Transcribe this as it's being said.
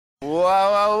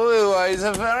boys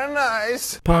are very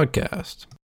nice. Podcast.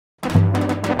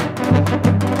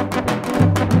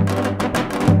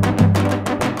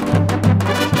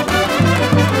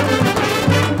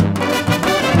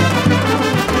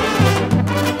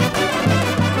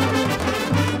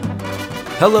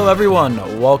 Hello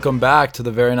everyone, welcome back to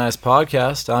the Very Nice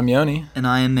Podcast. I'm Yoni. And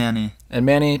I am Manny. And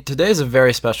Manny, today's a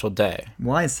very special day.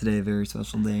 Why is today a very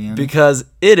special day, Yoni? Because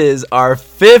it is our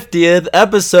 50th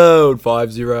episode.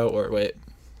 50,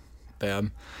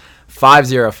 bam.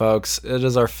 50, folks. It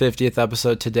is our 50th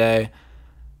episode today.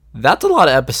 That's a lot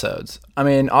of episodes. I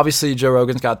mean, obviously Joe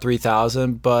Rogan's got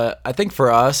 3,000, but I think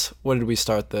for us, when did we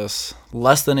start this?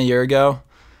 Less than a year ago.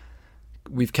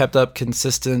 We've kept up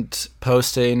consistent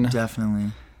posting.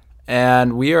 Definitely.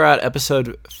 And we are at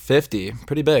episode 50.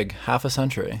 Pretty big. Half a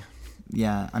century.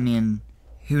 Yeah, I mean,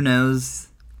 who knows?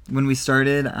 When we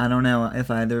started, I don't know if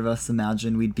either of us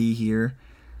imagined we'd be here.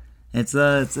 It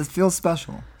feels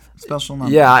special. Special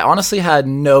number. Yeah, I honestly had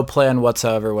no plan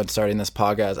whatsoever when starting this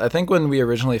podcast. I think when we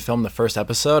originally filmed the first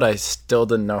episode, I still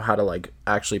didn't know how to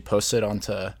actually post it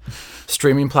onto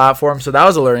streaming platforms. So that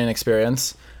was a learning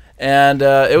experience. And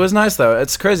it was nice, though.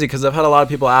 It's crazy because I've had a lot of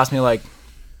people ask me,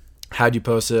 how'd you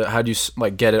post it? How'd you,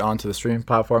 get it onto the streaming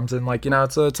platforms? And,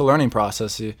 it's a learning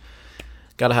process. You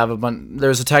got to have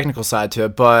there's a technical side to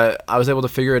it. But I was able to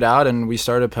figure it out, and we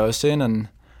started posting, and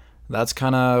that's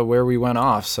kind of where we went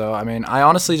off. So, I mean, I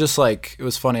honestly just, it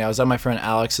was funny. I was at my friend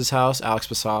Alex's house, Alex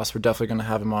Basas. We're definitely going to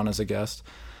have him on as a guest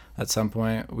at some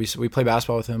point. We played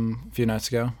basketball with him a few nights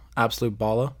ago. Absolute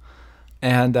baller.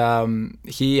 And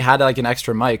he had an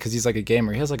extra mic because he's a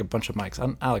gamer. He has a bunch of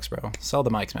mics. Alex, bro, sell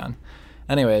the mics, man.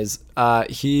 Anyways, I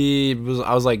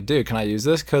was like, dude, can I use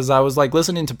this? Because I was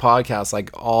listening to podcasts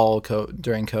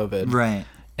during COVID. Right.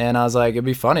 And I was like, it'd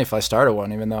be funny if I started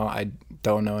one, even though I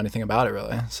don't know anything about it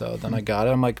really. So then I got it.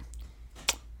 I'm like,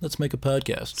 let's make a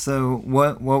podcast. So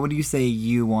what would you say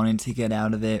you wanted to get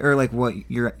out of it, or what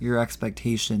your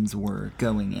expectations were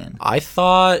going in? I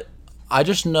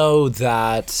just know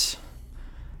that.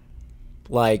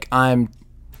 I'm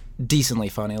decently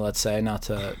funny, let's say, not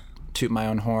to toot my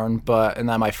own horn, and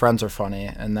that my friends are funny,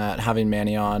 and that having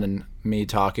Manny on and me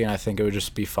talking, I think it would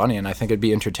just be funny, and I think it'd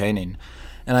be entertaining.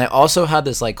 And I also had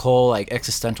this whole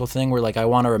existential thing where I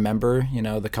want to remember,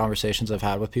 the conversations I've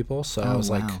had with people. So I was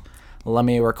let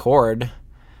me record.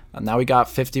 And now we got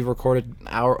 50 recorded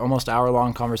almost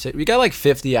hour-long conversation. We got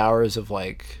 50 hours of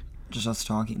just us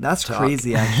talking. That's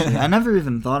crazy, actually. I never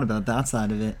even thought about that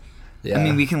side of it. Yeah. I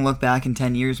mean, we can look back in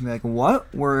 10 years and be like,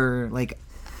 what were,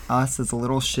 us as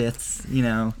little shits,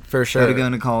 for sure,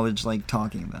 going to college,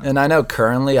 talking about? And I know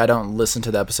currently I don't listen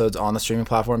to the episodes on the streaming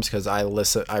platforms because I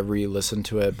re-listen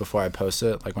to it before I post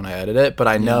it, when I edit it. But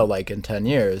I know, in 10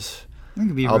 years...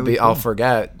 I'll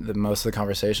forget that most of the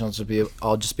conversations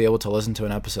I'll just be able to listen to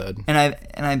an episode. And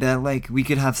I bet we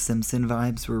could have Simpson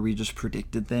vibes where we just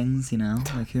predicted things, who knows?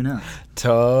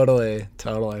 Totally.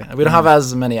 We don't have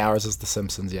as many hours as the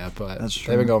Simpsons yet, but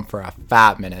they've been going for a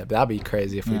fat minute. But that'd be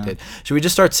crazy if we did. Should we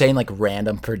just start saying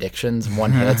random predictions in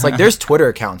one hit? It's there's Twitter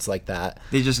accounts like that.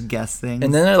 They just guess things.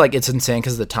 And then they're it's insane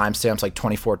because the timestamp's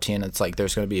 2014. It's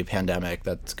there's going to be a pandemic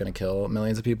that's going to kill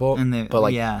millions of people. And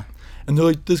And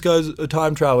they're this guy's a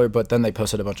time traveler, but then they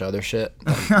posted a bunch of other shit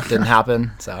that didn't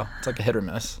happen. So it's a hit or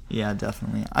miss. Yeah,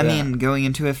 definitely. I mean, going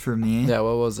into it for me. Yeah,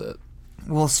 what was it?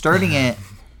 Well, starting it,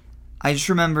 I just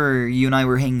remember you and I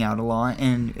were hanging out a lot,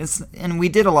 and we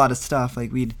did a lot of stuff.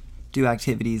 We'd do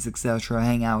activities, etc.,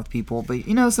 hang out with people. But,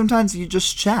 sometimes you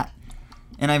just chat.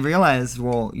 And I realized,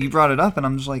 you brought it up, and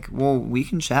I'm just we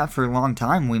can chat for a long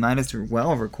time. We might as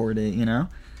well record it,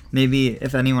 Maybe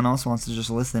if anyone else wants to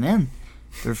just listen in.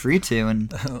 They're free to,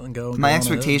 and my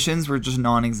expectations were just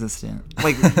non-existent.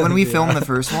 When we filmed the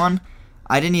first one,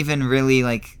 I didn't even really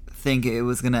think it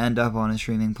was gonna end up on a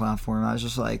streaming platform. I was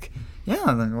just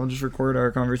then we'll just record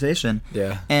our conversation.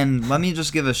 Yeah. And let me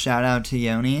just give a shout out to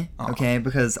Yoni, okay?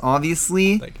 Because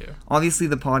obviously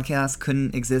the podcast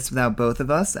couldn't exist without both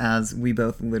of us, as we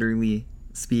both literally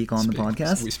speak on the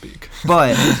podcast. We speak.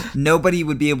 But nobody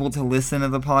would be able to listen to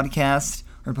the podcast.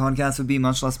 Our podcast would be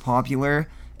much less popular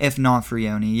if not for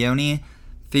Yoni. Yoni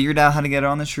figured out how to get it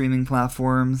on the streaming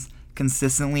platforms,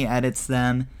 consistently edits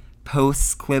them,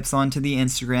 posts clips onto the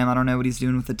Instagram. I don't know what he's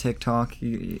doing with the TikTok.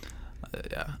 Yeah.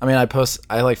 I mean, I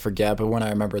forget, but when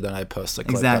I remember, then I post a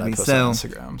clip that I post on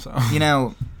Instagram.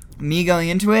 So, me going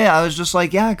into it, I was just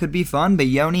it could be fun, but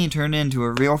Yoni turned it into a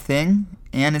real thing,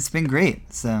 and it's been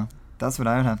great. So that's what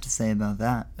I would have to say about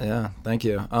that. Yeah, thank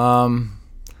you.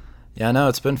 Yeah, no,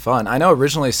 it's been fun. I know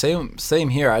originally, same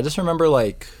here. I just remember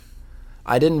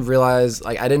I didn't realize,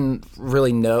 like, I didn't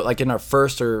really know, like, in our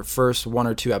first 1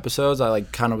 or 2 episodes, I,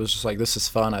 like, kind of was just like, this is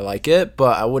fun, I like it,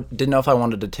 but didn't know if I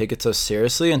wanted to take it so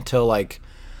seriously until, like,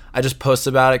 I just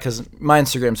posted about it, because my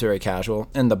Instagram's very casual.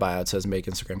 In the bio, it says make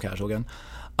Instagram casual again.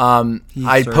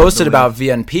 I posted about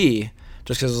VNP,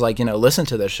 just because it was like, listen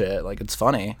to this shit, like, it's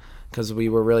funny, because we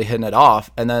were really hitting it off,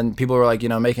 and then people were like,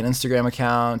 make an Instagram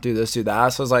account, do this, do that,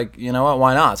 so I was like, you know what,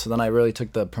 why not? So then I really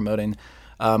took the promoting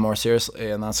more seriously,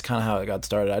 and that's kind of how it got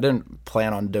started. I didn't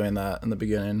plan on doing that in the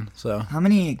beginning. So how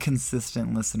many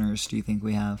consistent listeners do you think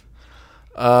we have?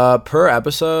 Per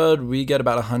episode, we get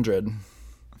about 100.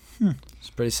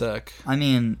 It's pretty sick. I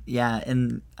mean, yeah,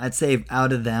 and I'd say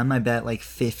out of them, I bet like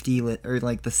 50 or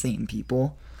like the same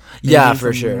people. Yeah,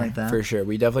 for sure. Like that. For sure.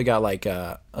 We definitely got like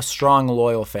a strong,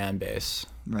 loyal fan base.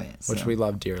 Right. Which we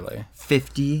love dearly.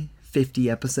 50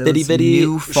 episodes.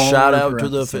 Bitty. Shout out to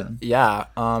the... Yeah.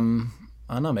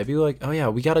 I don't know, maybe like, oh yeah,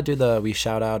 we got to do we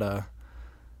shout out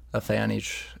a fan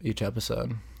each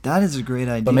episode. That is a great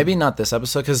idea. But maybe not this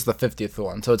episode, because it's the 50th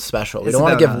one, so it's special. We don't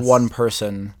want to give one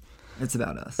person... It's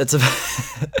about us.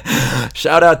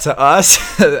 Shout out to us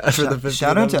for the 50th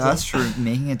Shout out episode. to us for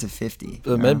making it to 50.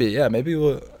 Maybe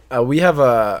we have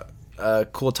a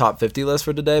cool top 50 list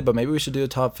for today, but maybe we should do a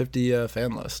top 50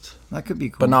 fan list. That could be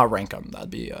cool. But not rank them.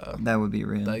 That would be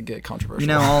real. That'd get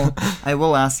controversial. I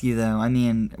will ask you though. I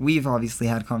mean, we've obviously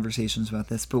had conversations about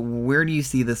this, but where do you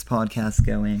see this podcast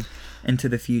going into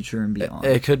the future and beyond?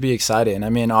 It could be exciting. I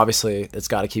mean, obviously, it's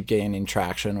got to keep gaining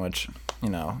traction, which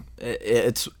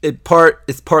it's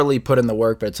partly put in the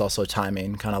work, but it's also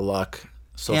timing, kind of luck,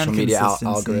 social media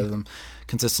algorithm.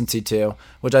 Consistency too,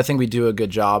 which I think we do a good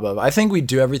job of. I think we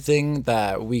do everything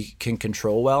that we can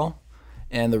control well,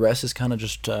 and the rest is kind of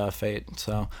just fate.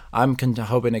 So I'm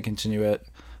hoping to continue it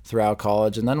throughout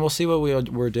college, and then we'll see what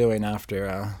we're doing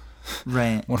after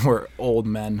right when we're old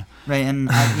men. Right. And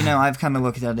I've kind of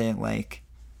looked at it like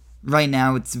right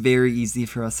now it's very easy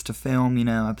for us to film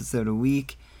episode a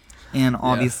week, and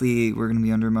obviously we're going to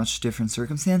be under much different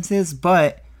circumstances,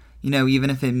 but even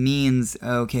if it means,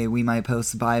 okay, we might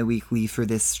post bi-weekly for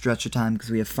this stretch of time because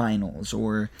we have finals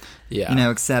or,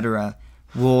 etc.,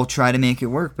 we'll try to make it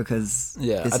work because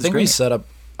I think we set up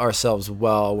ourselves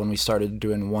well when we started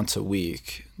doing once a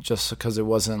week, just because it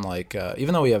wasn't like,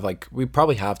 even though we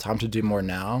probably have time to do more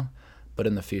now, but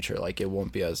in the future, like, it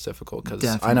won't be as difficult, because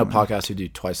I know podcasts who do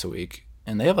twice a week.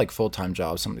 And they have like full-time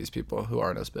jobs, some of these people who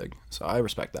aren't as big. So I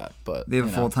respect that. But they have a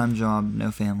full-time job,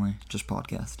 no family, just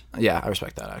podcast. Yeah, I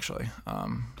respect that, actually.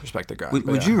 Respect the grind.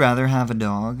 Would you rather have a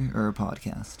dog or a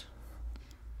podcast?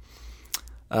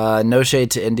 No shade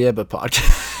to India, but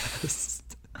podcast.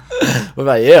 What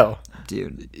about you?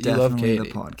 Dude, you definitely love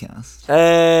the podcast.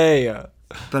 Hey!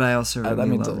 But I also really that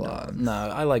means love a lot. dogs. No,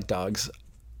 I like dogs.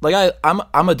 Like,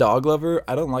 I'm a dog lover.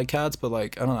 I don't like cats, but,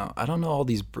 like, I don't know. I don't know all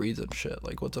these breeds and shit.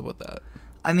 Like, what's up with that?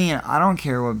 I mean, I don't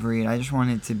care what breed. I just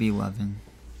want it to be loving.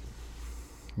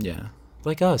 Yeah.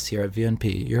 Like us here at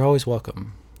VNP. You're always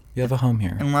welcome. You have a home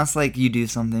here. Unless, like, you do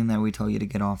something that we tell you to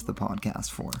get off the podcast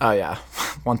for. Oh, yeah.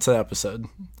 Once an episode.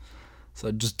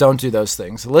 So just don't do those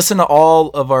things. Listen to all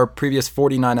of our previous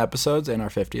 49 episodes and our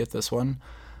 50th, this one,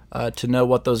 to know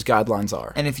what those guidelines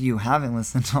are. And if you haven't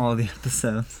listened to all the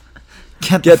episodes...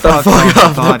 Get the fuck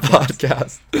off the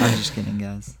podcast. I'm just kidding,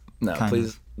 guys. No,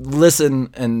 please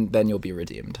listen, and then you'll be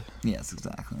redeemed. Yes,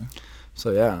 exactly. So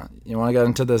yeah, you want to get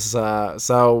into this?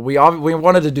 So we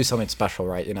wanted to do something special,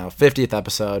 right? 50th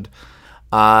episode,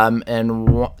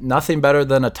 and nothing better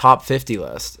than a top 50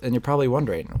 list. And you're probably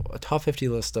wondering, a top 50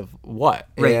 list of what?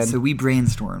 Right. And so we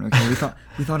brainstormed. Okay,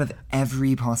 we thought of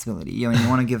every possibility. You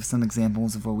want to give some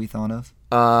examples of what we thought of?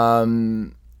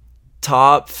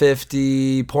 Top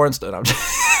 50 porn stars.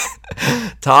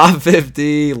 Top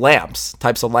 50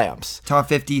 types of lamps. Top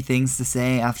 50 things to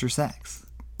say after sex.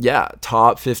 Yeah,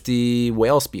 top 50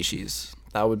 whale species.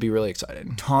 That would be really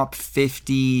exciting. Top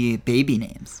 50 baby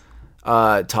names.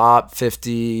 Top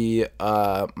 50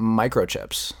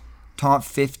 microchips. Top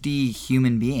 50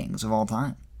 human beings of all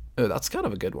time. Oh, that's kind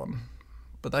of a good one.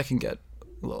 But that can get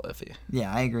a little iffy.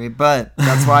 Yeah, I agree. But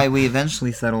that's why we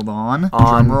eventually settled on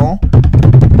drum roll.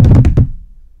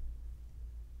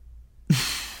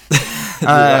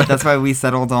 That's why we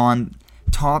settled on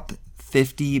top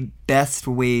 50 best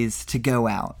ways to go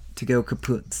out, to go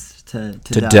kaput, to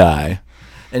die.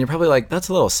 And you're probably like, that's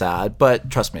a little sad, but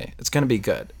trust me, it's going to be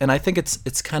good. And I think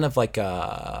it's kind of like,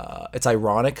 it's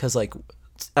ironic because, like,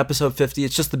 episode 50,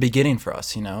 it's just the beginning for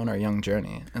us, in our young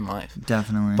journey in life.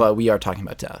 Definitely. But we are talking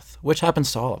about death, which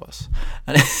happens to all of us.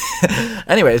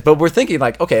 Anyways, but we're thinking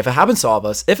like, okay, if it happens to all of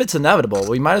us, if it's inevitable,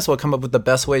 we might as well come up with the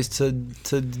best ways to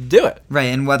do it. Right,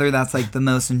 and whether that's like the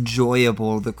most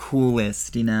enjoyable, the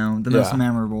coolest, the most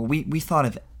memorable, we thought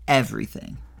of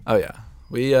everything. Oh yeah,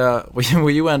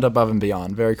 we went above and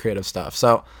beyond. Very creative stuff.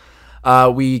 So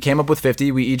we came up with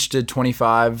 50. We each did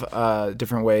 25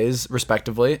 different ways,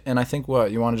 respectively. And I think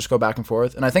you want to just go back and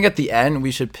forth. And I think at the end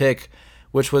we should pick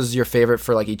which was your favorite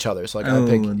for like each other. So like I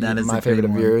pick my favorite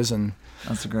of yours, and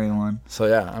that's a great one. So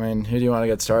yeah, I mean, who do you want to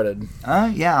get started?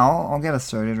 Yeah, I'll get us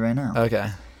started right now.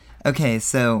 Okay.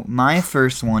 So my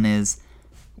first one is,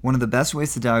 one of the best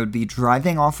ways to die would be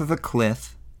driving off of a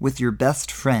cliff with your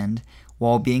best friend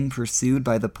while being pursued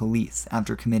by the police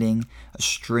after committing a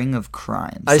string of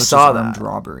crimes. I saw that. Armed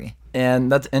robbery.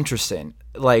 And that's interesting.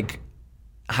 Like,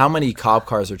 how many cop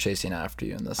cars are chasing after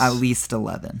you in this? At least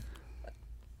 11.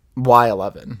 Why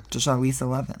 11? Just at least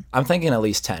 11. I'm thinking at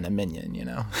least 10, a minion,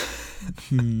 Yeah.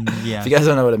 If you guys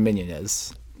don't know what a minion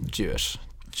is,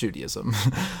 Judaism.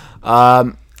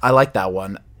 I like that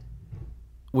one.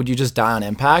 Would you just die on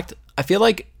impact? I feel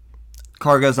like...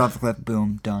 Car goes off the cliff,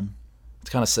 boom, done. It's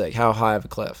kind of sick. How high of a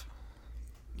cliff?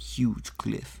 Huge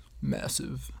cliff.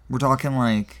 Massive. We're talking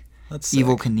like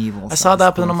Evel Knievel. I saw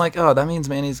that, but then I'm like, oh, that means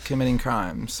Manny's committing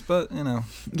crimes. But,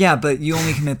 Yeah, but you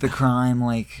only commit the crime,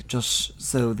 like, just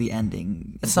so the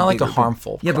ending... It's not like a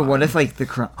harmful crime. Yeah, but what if, like, the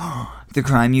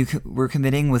crime you were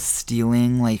committing was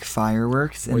stealing, like,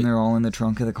 fireworks, and they're all in the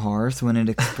trunk of the car, so when it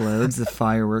explodes, the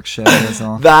fireworks show goes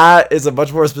off? That is a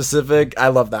much more specific... I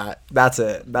love that. That's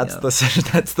it. That's the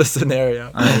scenario.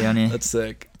 All right, Yoni. That's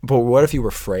sick. But what if you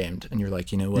were framed and you're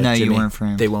like, you know what, No, Jimmy, you weren't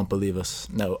framed. They won't believe us.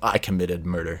 No, I committed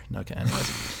murder. Okay,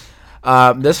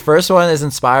 anyways. This first one is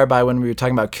inspired by when we were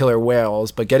talking about killer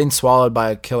whales, but getting swallowed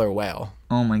by a killer whale.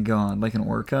 Oh my god, like an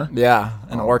orca? Yeah,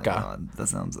 an orca. Oh my god, that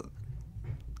sounds...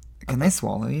 Can they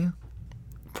swallow you?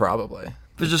 Probably.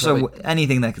 But just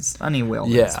anything that could... Any whale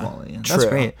can swallow you. True. That's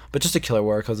great. But just a killer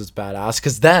whale because it's badass.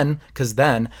 Because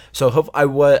then... So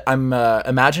I'm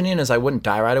imagining is I wouldn't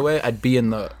die right away. I'd be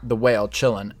in the whale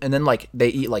chilling. And then, like, they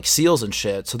eat, like, seals and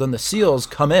shit. So then the seals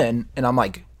come in, and I'm,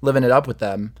 like, living it up with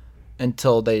them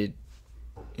until they...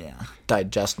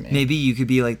 digest me. Maybe you could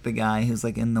be like the guy who's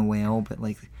like in the whale but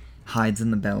like hides in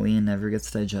the belly and never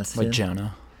gets digested. Like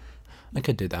Jonah. I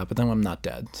could do that, but then I'm not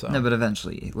dead. So no, but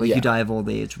eventually, like you die of old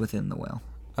age within the whale.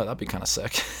 Oh, that'd be kind of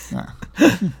sick. Yeah.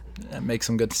 Make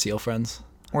some good seal friends.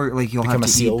 Or like you'll have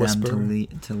to eat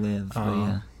them to live.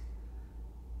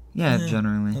 Yeah,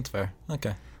 generally. That's fair.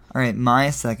 Okay. All right, my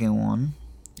second one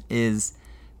is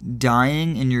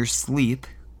dying in your sleep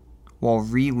while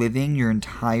reliving your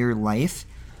entire life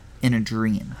in a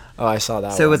dream. Oh, I saw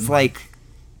that. So it's like,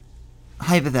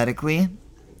 hypothetically,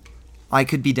 I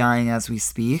could be dying as we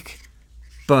speak,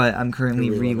 but I'm currently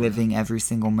reliving every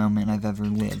single moment I've ever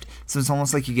lived. So it's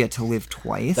almost like you get to live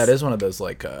twice. That is one of those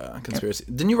like conspiracy.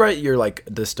 Didn't you write your like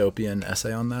dystopian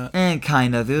essay on that?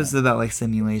 Kind of. It was about like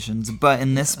simulations, but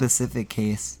in this specific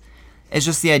case, it's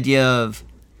just the idea of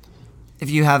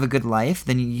if you have a good life,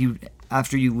 then you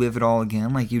after you live it all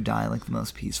again, like you die like the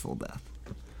most peaceful death.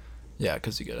 Yeah,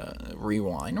 because you gotta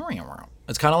rewind.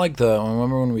 It's kind of like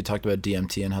remember when we talked about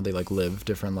DMT and how they like live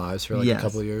different lives for like a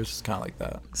couple of years? It's kind of like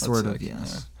that. Sort of,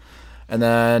 yes. Yeah. And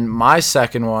then my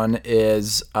second one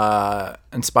is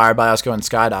inspired by us going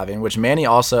skydiving, which Manny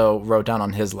also wrote down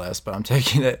on his list, but I'm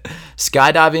taking it.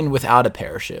 Skydiving without a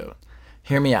parachute.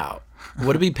 Hear me out.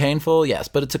 Would it be painful? Yes,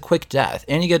 but it's a quick death.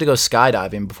 And you get to go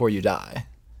skydiving before you die,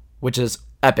 which is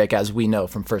epic, as we know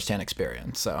from firsthand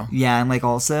experience. So yeah, and like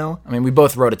also, I mean, we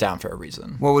both wrote it down for a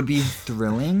reason. What would be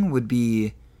thrilling would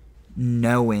be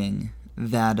knowing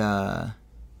that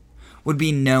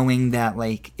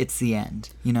like it's the end.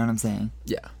 You know what I'm saying?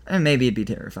 Yeah. And maybe it'd be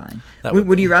terrifying.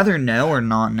 Would you rather know or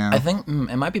not know? I think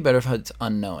it might be better if it's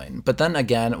unknowing. But then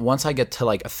again, once I get to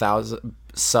like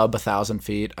 1,000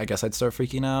 feet, I guess I'd start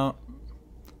freaking out.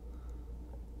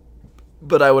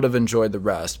 But I would have enjoyed the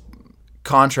rest.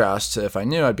 Contrast to if I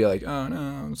knew, I'd be like, oh no,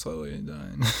 I'm slowly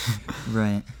dying.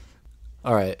 Right.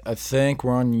 All right, I think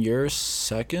we're on your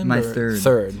second. My third.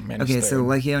 Okay, so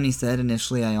like Yoni said,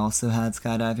 initially I also had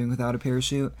skydiving without a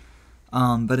parachute,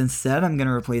 but instead I'm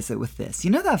gonna replace it with this.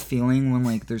 You know that feeling when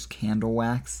like there's candle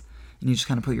wax and you just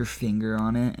kind of put your finger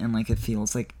on it and like it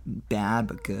feels like bad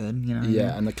but good. You know?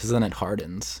 Yeah, and because then it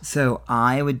hardens. So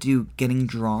I would do getting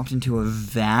dropped into a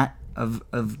vat of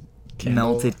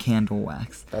melted candle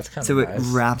wax. That's kind of so nice.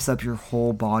 It wraps up your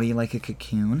whole body like a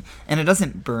cocoon, and it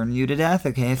doesn't burn you to death.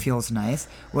 Okay, it feels nice.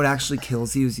 What actually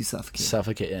kills you is you suffocate.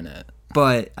 Suffocate in it.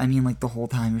 But I mean, like the whole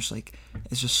time, you're just like,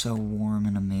 it's just so warm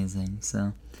and amazing.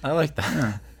 So I like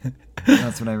that.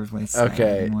 that's what I replaced.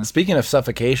 Okay. with. Speaking of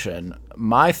suffocation,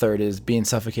 my third is being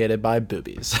suffocated by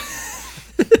boobies.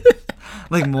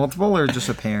 Like multiple or just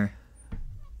a pair?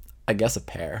 I guess a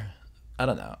pair. I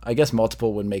don't know. I guess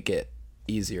multiple would make it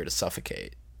easier to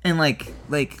suffocate. And like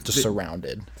Just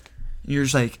surrounded. you're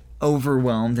just like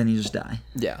overwhelmed and you just die.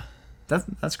 Yeah.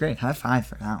 That's great. High five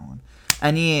for that one.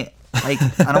 Any like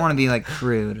I don't want to be like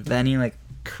crude, but any like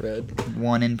Crud.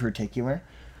 one in particular.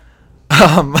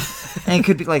 And it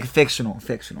could be like fictional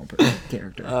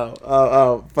character.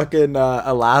 Fucking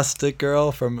Elastic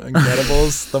Girl from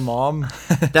Incredibles, the mom.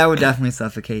 That would definitely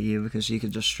suffocate you because she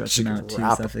could just stretch him out to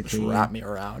suffocate you. Wrap me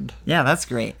around. Yeah, that's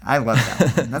great. I love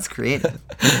that one. That's creative.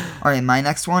 All right, my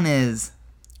next one is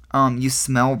you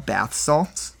smell bath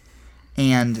salts,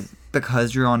 and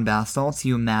because you're on bath salts,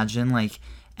 you imagine like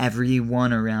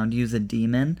everyone around you is a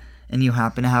demon, and you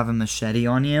happen to have a machete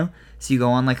on you. So you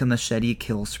go on like a machete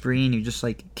kill spree, and you just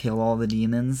like kill all the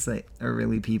demons that are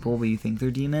really people, but you think they're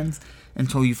demons,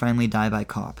 until you finally die by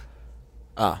cop.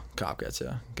 Ah, cop gets you.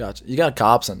 Gotcha. You got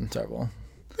cops in Terrible.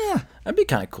 Yeah. That'd be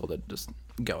kind of cool to just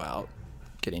go out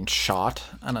getting shot.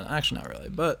 I don't know. Actually, not really,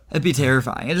 but It'd be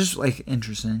terrifying. It's just like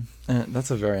interesting. that's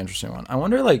a very interesting one. I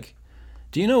wonder, like,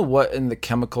 do you know what in the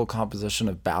chemical composition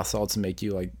of bath salts make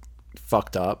you like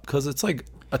fucked up? Because it's like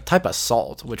a type of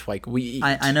salt, which like we eat.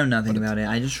 I know nothing about it.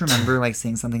 I just remember like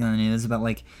seeing something on the news about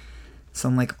like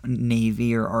some like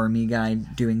Navy or Army guy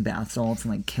doing bath salts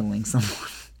and like killing someone.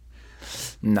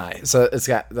 Nice. So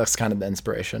that's kind of the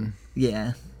inspiration.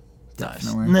 Yeah. Nice.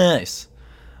 Definitely. Nice.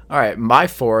 All right, my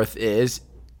fourth is,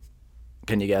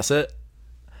 can you guess it?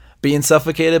 Being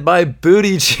suffocated by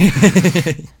booty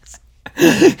cheeks.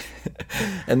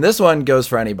 And this one goes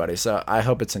for anybody, so I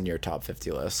hope it's in your top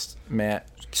 50 list. Man,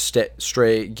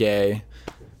 straight, gay,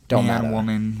 don't Man, matter.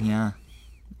 woman, yeah.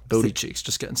 Booty cheeks,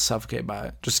 just getting suffocated by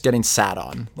it. Just getting sat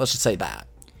on. Let's just say that.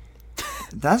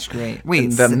 That's great. Wait,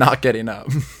 And them not getting up.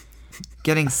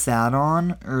 getting sat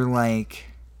on or like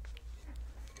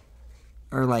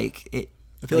it.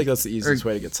 I feel like that's the easiest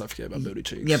way to get suffocated by booty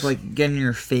cheeks. Yeah, but like getting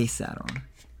your face sat on.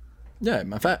 Yeah,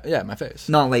 my face.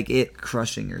 Not like it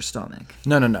crushing your stomach.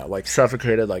 No. Like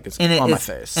suffocated, like it's And on my it's-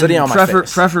 face. and Sitting on my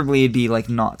face. Preferably it'd be like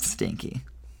not stinky.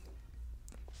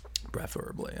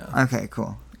 Preferably, yeah. Okay,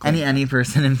 cool. Any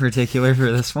person in particular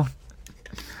for this one?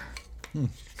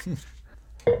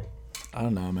 I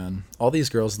don't know, man. All these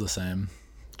girls are the same.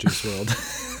 Juice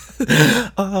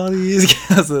WRLD. All these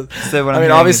guys. So what I I'm mean,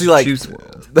 hearing obviously, is like Juice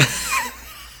WRLD.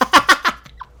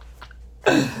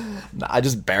 I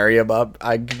just bury him up.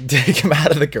 I take him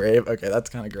out of the grave. Okay, that's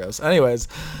kind of gross. Anyways,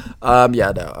 yeah,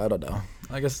 no, I don't know.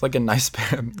 I guess like a nice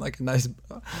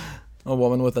a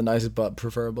woman with a nice butt,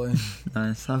 preferably.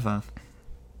 Nice, high five.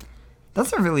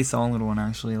 That's a really solid one,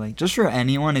 actually. Like, just for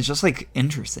anyone, it's just like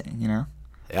interesting, you know.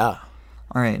 Yeah.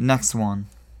 All right, next one.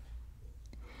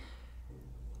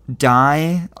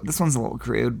 Die. This one's a little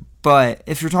crude, but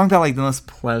if you're talking about like the most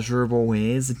pleasurable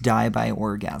ways, die by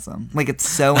orgasm. Like it's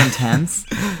so intense.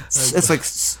 It's like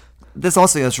this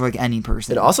also goes for like any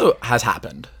person. It also has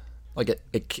happened. Like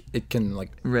it can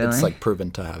like Really? It's like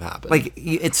proven to have happened. Like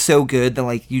it's so good that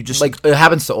like you just like it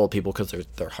happens to old people because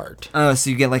their heart oh, so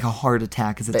you get like a heart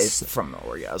attack because it's based from the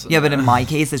orgasm. yeah. But in my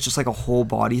case, it's just like a whole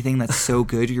body thing that's so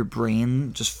good your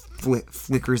brain just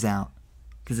flickers out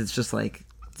because it's just like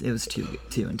it was too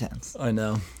intense. I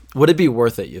know. Would it be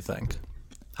worth it? You think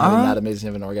having that amazing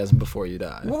of an orgasm before you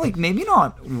die? Well, like maybe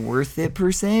not worth it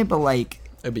per se, but like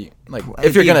It'd be like it'd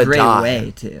if you're be a gonna great die.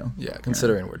 way too. Yeah,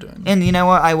 considering we're doing. And you know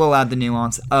what? I will add the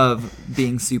nuance of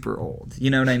being super old. You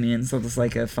know what I mean? So it's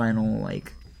like a final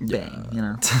like bang. You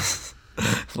know?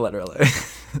 Literally.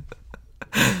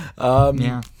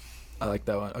 Yeah. I like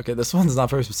that one. Okay, this one's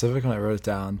not very specific when I wrote it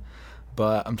down,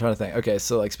 but I'm trying to think. Okay,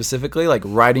 so like specifically like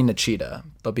riding a cheetah,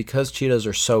 but because cheetahs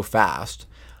are so fast,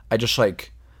 I just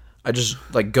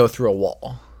go through a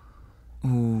wall.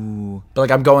 Ooh. But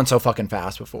like I'm going so fucking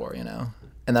fast before, you know.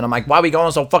 And then I'm like, why are we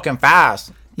going so fucking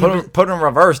fast? Put it in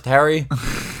reverse, Terry.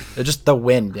 It's just the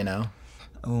wind, you know.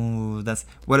 Oh, that's.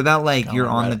 What about like you're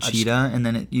on the I just- cheetah and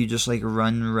then you just like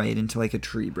run right into like a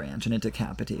tree branch and it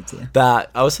decapitates you? That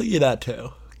I was thinking that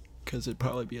too, because it'd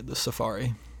probably be in the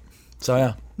safari. So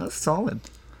yeah, That's solid.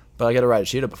 but I got to ride a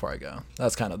cheetah before I go.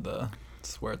 That's kind of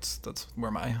that's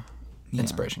where my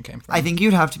inspiration came from. I think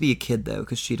you'd have to be a kid though,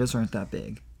 because cheetahs aren't that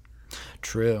big.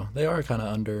 True, they are kind of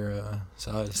under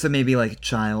sized. So maybe like a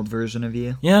child version of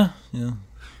you, Yeah.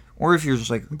 or if you're just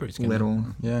like Pretty skinny. little.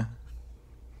 Yeah.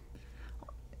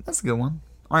 That's a good one.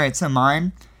 All right, so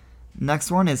mine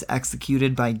next one is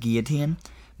executed by guillotine.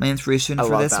 My inspiration I for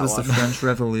love this that was the one. French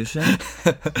Revolution.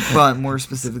 But more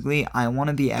specifically, I want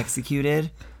to be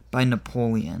executed by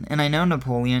Napoleon. And I know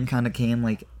Napoleon kind of came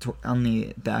like on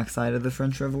the backside of the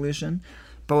French Revolution.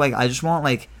 But like I just want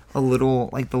like a little,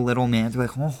 like the little man to be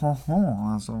like, ho, ho,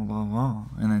 ho, so, blah, blah,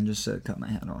 and then just cut my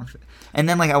head off. And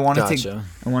then like I wanted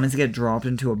to get dropped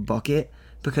into a bucket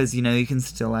because, you know, you can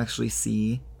still actually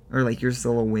see, or like you're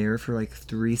still aware for like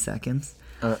 3 seconds.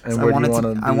 And So where do you want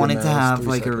to be I wanted in to those have 3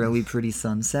 like seconds? a really pretty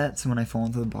sunset. So when I fall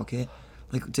into the bucket,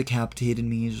 like decapitated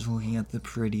me, just looking at the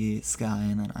pretty sky,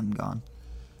 and then I'm gone.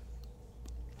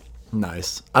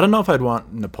 Nice. I don't know if I'd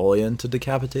want Napoleon to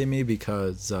decapitate me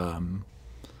because I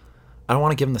don't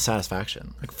want to give him the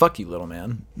satisfaction. Like, fuck you, little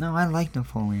man. No, I like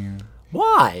Napoleon.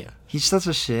 Why? He's such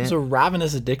a shit. He's a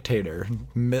ravenous dictator,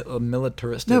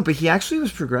 militaristic. No, but he actually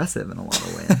was progressive in a lot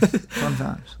of ways. Fun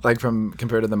fact. Like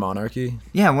compared to the monarchy.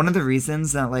 Yeah, one of the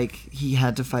reasons that like he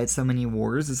had to fight so many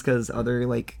wars is because other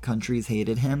like countries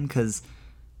hated him because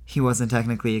he wasn't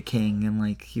technically a king and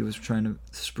like he was trying to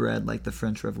spread like the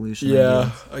French Revolution. Yeah,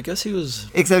 ideas. I guess he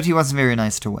was Except he wasn't very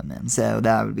nice to women, so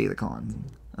that would be the con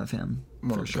of him.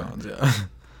 one for of the sure. cons. Yeah.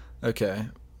 Okay.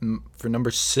 For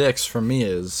number 6 for me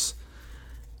is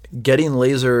getting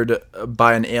lasered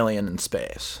by an alien in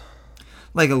space.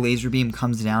 Like a laser beam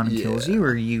comes down and kills Yeah. you,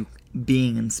 or you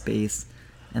being in space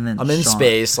and then I'm in shot?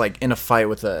 space, like in a fight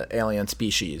with an alien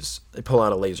species. They pull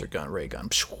out a laser gun, ray gun,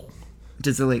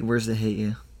 Does it like where's it hit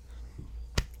you?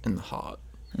 in the heart.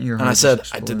 Your And I heart said,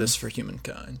 just I did this explodes. for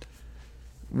humankind.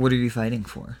 What are you fighting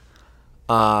for?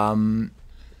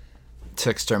 To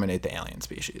exterminate the alien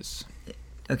species.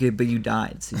 Okay, but you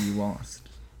died, so you lost.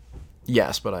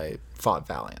 Yes, but I fought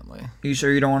valiantly. Are you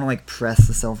sure you don't want to like press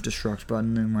the self-destruct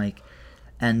button and like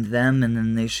end them, and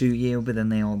then they shoot you, but then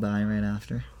they all die right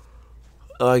after?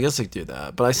 I guess I could do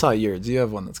that, but I saw yours. You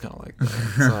have one that's kind of like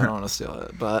that, so I don't want to steal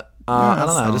it. But No, I don't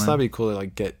that's know. I just solid. thought it'd be cool to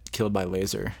like get killed by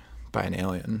laser by an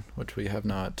alien, which we have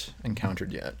not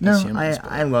encountered yet. No, as humans,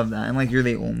 but- I love that, and like you're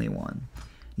the only one.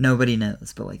 Nobody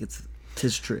knows, but like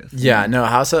tis truth. Yeah, no.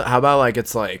 How about like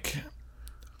it's like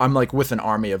I'm like with an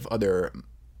army of other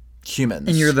humans,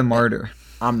 And you're the martyr.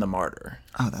 I'm the martyr.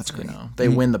 Oh, that's You great. know, they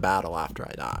win the battle after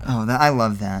I die. Oh, I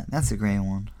love that. That's a great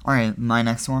one. All right, my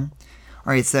next one.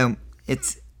 All right, so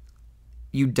it's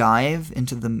you dive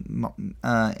into the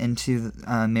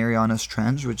Marianas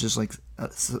Trench, which is like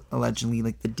allegedly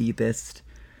like the deepest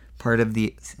part of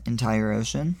the entire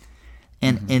ocean,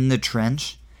 and in the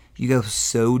trench, you go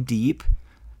so deep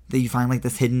that you find like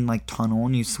this hidden like tunnel,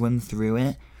 and you swim through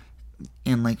it,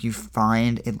 and like you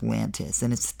find Atlantis,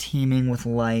 and it's teeming with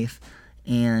life,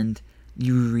 and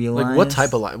you realize Like what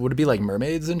type of life? Would it be like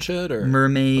mermaids and shit or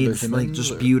mermaids, other like humans,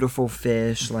 just or- beautiful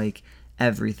fish, like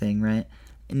everything, right?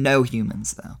 No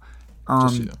humans though.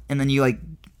 Just you. And then you like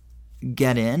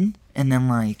get in, and then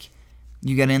like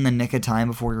you get in the nick of time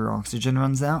before your oxygen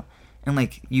runs out, and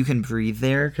like you can breathe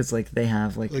there because like they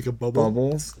have like Like a bubble?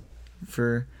 bubbles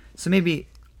for so maybe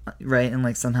right, and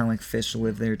like somehow like fish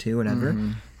live there too, whatever.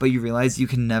 Mm-hmm. But you realize you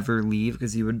can never leave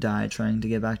because you would die trying to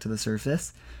get back to the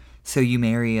surface. So you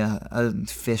marry a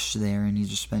fish there, and you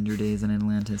just spend your days in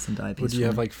Atlantis and die peacefully. Would you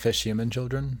have like fish human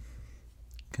children?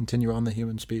 Continue on the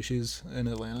human species in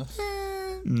Atlantis?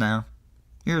 No,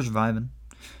 you're just vibing.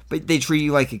 But they treat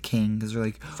you like a king because they're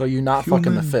like, So you're not fucking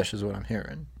the Human. fish, is what I'm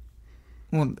hearing.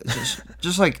 well,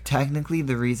 just like technically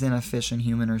the reason a fish and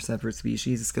human are separate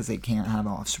species is because they can't have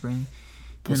offspring.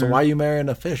 You So know? why are you marrying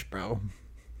a fish, bro?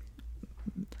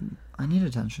 I need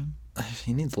attention.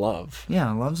 He needs love. Yeah,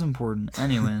 love's important.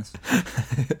 Anyways,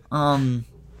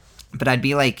 but I'd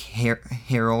be like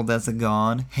Harold as a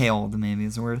god. Hailed maybe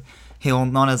is the word.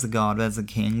 Hailed not as a god, but as a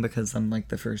king because I'm like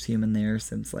the first human there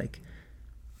since like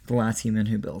the last human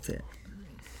who built it.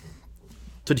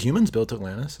 Did humans build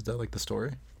Atlantis? Is that like the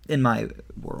story? In my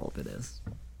world, it is.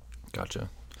 Gotcha.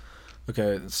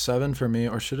 Okay, 7 for me,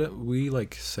 or we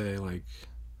like say like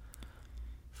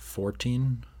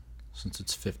 14, since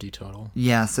it's 50 total.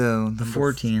 Yeah, so the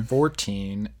 14th.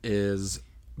 14 is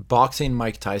boxing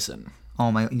Mike Tyson.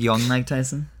 Oh my, young Mike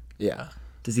Tyson. Yeah.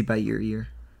 Does he bite your ear?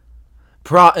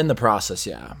 In the process,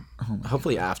 yeah. Oh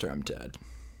Hopefully after I'm dead.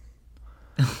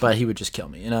 But he would just kill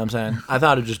me, you know what I'm saying? I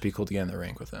thought it'd just be cool to get in the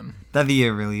rink with him. That'd be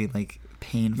a really like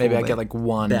painful. Maybe I but get like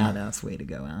one badass way to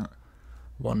go out.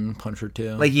 punch or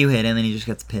two. Like you hit him and he just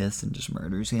gets pissed and just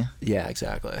murders you. Yeah,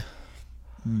 exactly.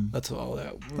 That's all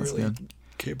that That's really good.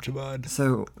 came to mind.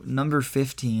 So number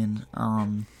 15,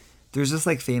 there's this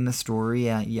like famous story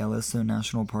at Yellowstone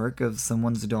National Park of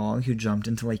someone's dog who jumped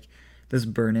into like this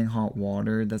burning hot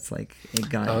water that's like it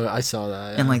got Oh, I saw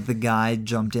that. Yeah. and like the guy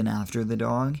jumped in after the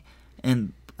dog,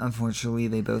 and unfortunately,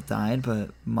 they both died. But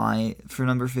for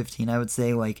number 15, I would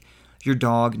say like your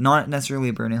dog, not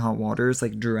necessarily burning hot water, it's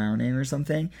like drowning or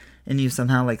something, and you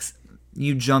somehow like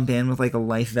you jump in with like a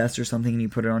life vest or something, and you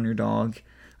put it on your dog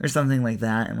or something like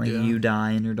that, and like you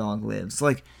die and your dog lives. So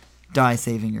like, die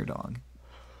saving your dog.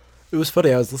 It was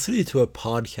funny. I was listening to a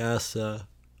podcast.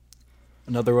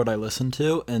 Another one I listened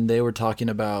to, and they were talking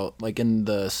about like in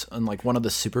like one of the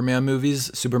Superman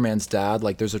movies, Superman's dad,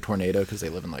 like there's a tornado because they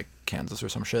live in like Kansas or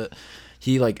some shit.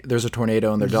 He like there's a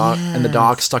tornado and their dog and the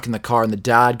dog's stuck in the car, and the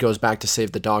dad goes back to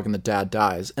save the dog and the dad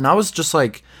dies. And I was just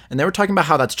like, and they were talking about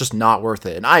how that's just not worth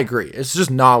it, and I agree, it's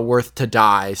just not worth to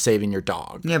die saving your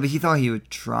dog. Yeah, but he thought he would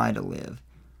try to live.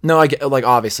 No, I get, like,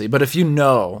 obviously, but if you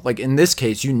know, like, in this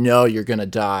case, you know you're gonna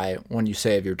die when you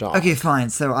save your dog. Okay, fine.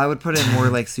 So I would put it more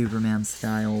like Superman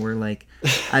style, where, like,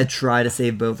 I try to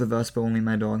save both of us, but only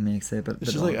my dog makes it. But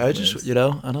it's just like, I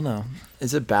don't know.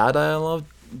 Is it bad I love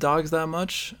dogs that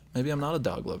much? Maybe I'm not a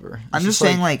dog lover. I'm just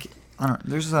saying, like, I don't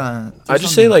know. There's I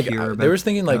just say, like, they were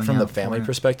thinking, like, from the family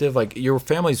perspective, like, your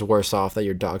family's worse off that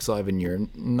your dog's alive and you're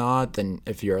not than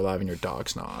if you're alive and your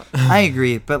dog's not. I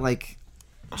agree, but, like,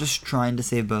 just trying to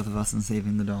save both of us and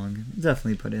saving the dog.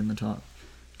 Definitely put it in the top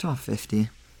 50.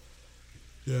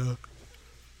 Yeah.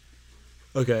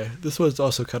 Okay, this was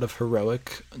also kind of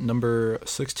heroic. Number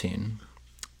 16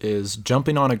 is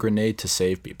jumping on a grenade to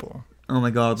save people. Oh my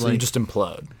god, so you just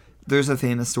implode. There's a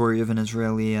famous story of an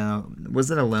Israeli,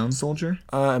 was it a lone soldier?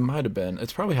 It might have been.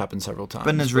 It's probably happened several times.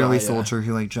 But an Israeli soldier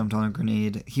who, like, jumped on a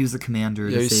grenade. He was the commander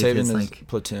to he's save saving his like,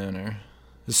 platoon or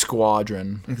his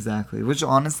squadron. Exactly. Which,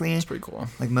 honestly, it's pretty cool.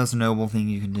 Like, most noble thing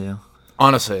you can do.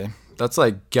 Honestly, that's,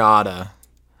 like,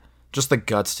 just the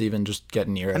guts to even just get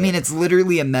near it. I mean, it's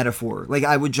literally a metaphor. Like,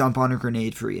 I would jump on a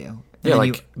grenade for you. Yeah,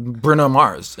 like, Bruno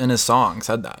Mars in his song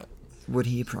said that. Would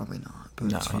he? Probably not. But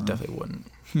no, he definitely wouldn't.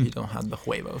 You don't have the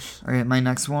huevos. All right, my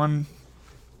next one.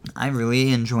 I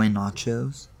really enjoy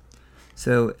nachos.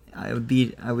 So I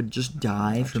would just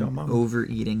die from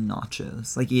overeating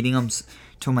nachos. Like, eating them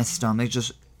till my stomach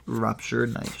just ruptured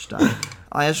and I just died.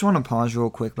 I just want to pause real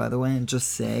quick, by the way, and just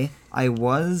say I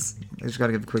just got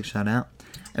to give a quick shout out.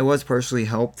 I was partially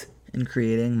helped in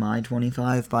creating My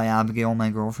 25 by Abigail, my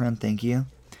girlfriend. Thank you.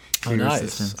 Oh, nice.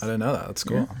 Assistance. I didn't know that. That's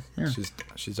cool. Yeah.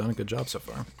 She's done a good job so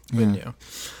far. Good you.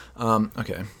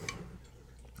 Okay.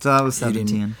 So that was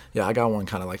 17. Yeah, I got one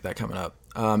kind of like that coming up.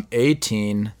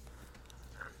 18.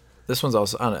 This one's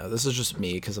also, I don't know, this is just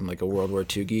me because I'm like a World War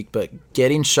II geek, but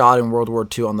getting shot in World War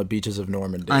II on the beaches of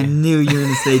Normandy. I knew you were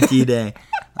going to say D-Day.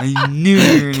 I knew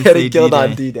you were going to say D-Day. Getting killed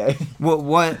on D-Day.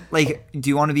 What, like, do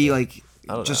you want to be, like,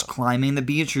 just climbing the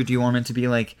beach, or do you want it to be,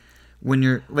 like, when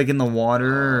you're, like, in the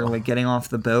water or, like, getting off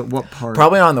the boat? What part?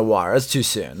 Probably on the water. That's too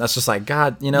soon. That's just like,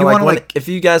 God, like if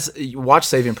you guys watch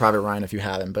Saving Private Ryan if you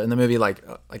haven't, but in the movie, like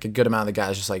a good amount of the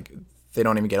guys just, like, they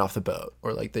don't even get off the boat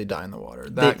or, like, they die in the water.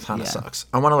 That kind of sucks.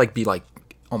 I want to, like, be, like,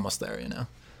 almost there, you know?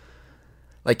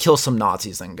 Like, kill some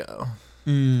Nazis then go.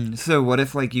 So what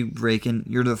if, like, you break in,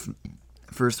 you're the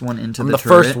first one into the turret? I'm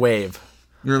the first wave.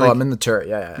 You're like, I'm in the turret,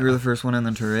 yeah. You're the first one in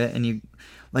the turret, and you,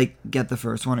 like, get the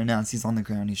first one, and now he's on the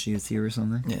ground, he shoots you or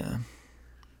something. Yeah.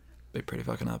 Be pretty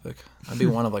fucking epic. I'd be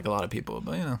one of, like, a lot of people,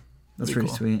 but, you know. That's pretty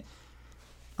sweet.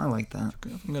 I like that.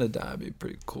 If I'm gonna die, it'd be a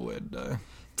pretty cool way to die.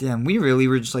 Damn, we really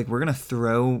were just like, we're gonna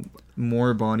throw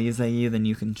more bodies at you than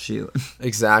you can shoot.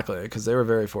 Exactly, because they were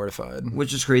very fortified.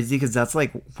 Which is crazy, because that's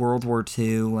like World War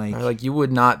II. Like you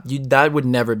would not, that would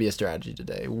never be a strategy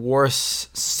today. War's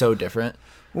so different.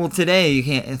 Well, today you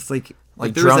can't. It's like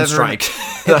drone strike.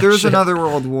 If there's another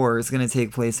world war, it's gonna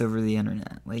take place over the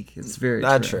internet. Like, it's very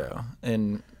that's true.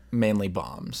 And mainly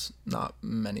bombs, not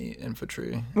many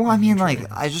infantry. Well, I mean, like,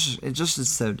 it just is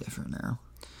so different now.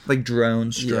 Like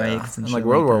drone strikes and like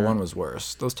World War I was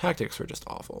worse. Those tactics were just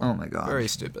awful. Oh my god, very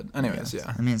stupid. Anyways,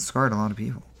 yeah. I mean, it scarred a lot of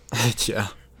people. Yeah.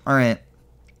 All right,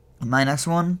 my next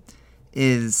one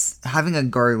is having a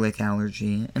garlic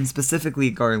allergy, and specifically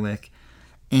garlic,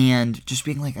 and just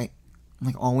being like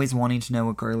always wanting to know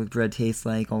what garlic bread tastes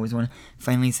like. Always want to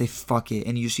finally say fuck it,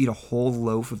 and you just eat a whole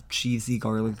loaf of cheesy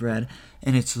garlic bread,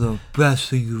 and it's the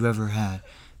best thing you've ever had.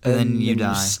 And then you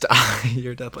die.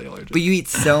 You're definitely allergic. But you eat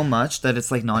so much that it's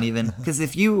like not even... Because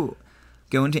if you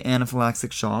go into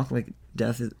anaphylactic shock, like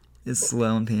death is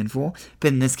slow and painful. But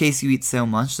in this case, you eat so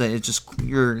much that it just...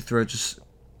 Your throat just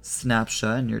snaps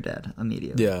shut and you're dead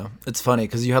immediately. Yeah. It's funny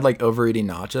because you had like overeating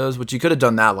nachos, which you could have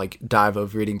done that, like die of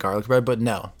overeating garlic bread. But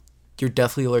no. You're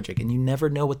definitely allergic. And you never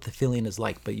know what the feeling is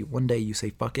like. But one day you say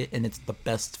fuck it and it's the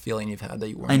best feeling you've had that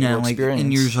you weren't able to experience.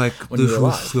 And you're just like, this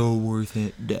was so worth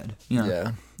it. Dead.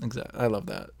 Yeah. Exactly. I love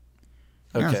that.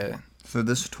 Okay. Yeah, so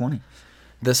this is 20.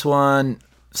 This one,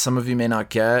 some of you may not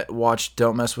get, watch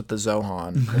Don't Mess with the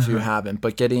Zohan if you haven't.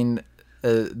 But getting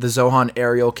the Zohan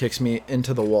aerial kicks me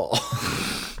into the wall.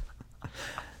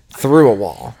 Through a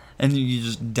wall. And you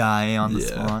just die on the Yeah.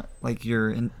 spot. Like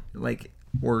like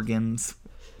organs,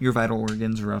 your vital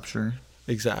organs rupture.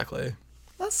 Exactly.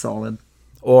 That's solid.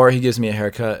 Or he gives me a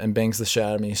haircut and bangs the shit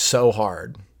out of me so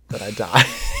hard that I die.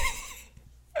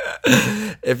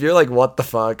 If you're like, what the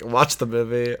fuck, watch the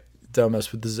movie Don't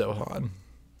Mess with the Zohan.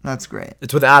 That's great.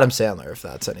 It's with Adam Sandler, if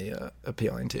that's any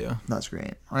appealing to you. That's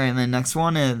great. All right, and the next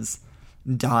one is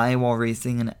die while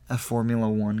racing in a Formula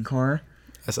One car.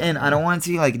 And I don't want it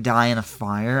to be like die in a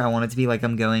fire. I want it to be like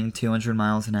I'm going 200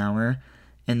 miles an hour,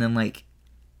 and then like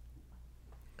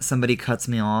somebody cuts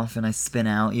me off and I spin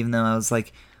out, even though I was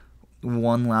like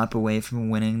one lap away from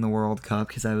winning the World Cup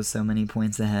because I was so many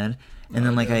points ahead. And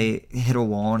then like I hit a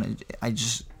wall and I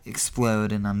just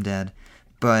explode and I'm dead.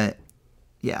 But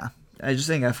yeah, I just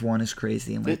think F1 is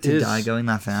crazy, and like It to is die going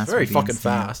that fast. very would be fucking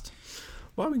insane. fast.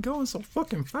 Why are we going so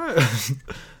fucking fast?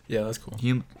 Yeah, that's cool.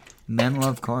 Men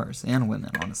love cars and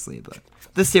women, honestly, but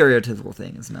the stereotypical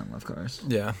thing is men love cars.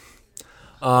 Yeah.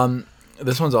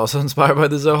 This one's also inspired by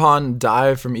the Zohan.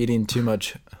 Die from eating too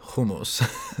much hummus.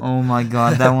 Oh my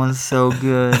god, that one's so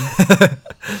good.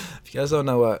 If you guys don't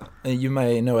know what, you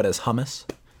may know it as hummus,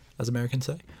 as Americans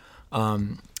say.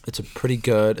 It's a pretty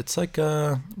good. It's like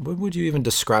what would you even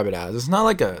describe it as? It's not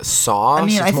like a sauce.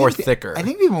 It's more thicker. I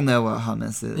think people know what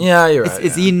hummus is. Yeah, you're right.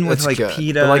 It's yeah. eaten with It's like good.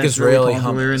 pita, But like it's really Israeli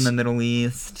popular hummus in the Middle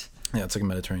East. Yeah, it's like a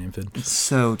Mediterranean food. It's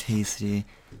so tasty.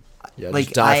 Yeah, Like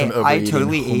just die from I overeating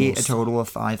totally ate a hummus. total of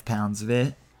 5 pounds of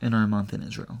it in our month in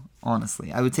Israel.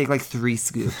 Honestly, I would take like 3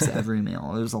 scoops every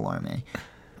meal. It was alarming.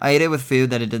 I ate it with food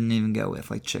that it didn't even go with,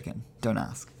 like chicken. Don't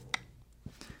ask.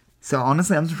 So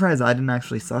honestly, I'm surprised I didn't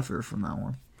actually suffer from that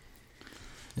one.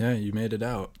 Yeah, you made it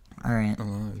out All right.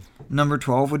 alive. Number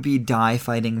 12 would be die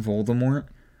fighting Voldemort.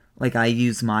 Like, I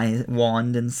use my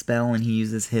wand and spell, and he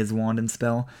uses his wand and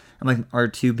spell. And, like, our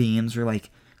two beams are, like,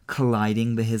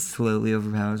 colliding, but his slowly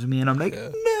overpowers me. And I'm like,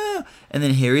 no! And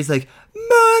then Harry's like,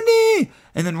 money!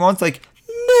 And then Ron's like,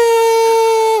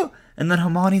 no! And then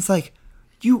Hermione's like,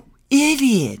 you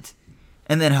idiot!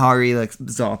 And then Harry, like,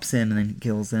 zops him and then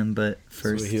kills him, but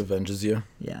first... So he avenges you.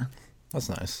 Yeah. That's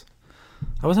nice.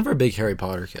 I was never a big Harry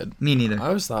Potter kid. Me neither. I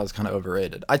always thought it was kind of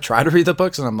overrated. I try to read the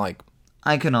books, and I'm like...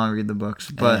 I could not read the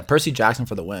books, but Percy Jackson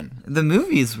for the win. the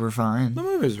movies were fine. The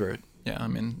movies were... Yeah, I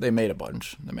mean, they made a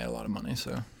bunch. They made a lot of money,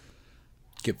 so...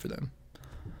 Good for them.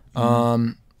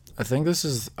 I think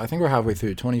we're halfway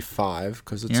through 25,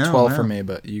 because it's 12 for me,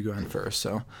 but you go in first,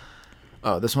 so...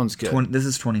 Oh, this one's good. This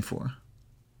is 24.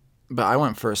 But I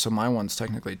went first, so my one's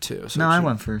technically 2. So No, I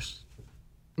went first.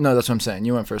 No, that's what I'm saying.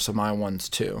 You went first, so my one's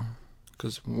 2.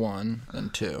 Because 1, then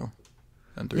 2,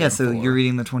 then 3, Yeah, then so 4. you're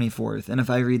reading the 24th, and if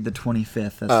I read the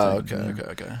 25th, that's... Oh, okay.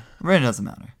 okay. But it doesn't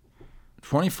matter.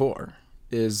 24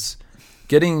 is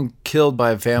getting killed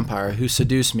by a vampire who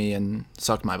seduced me and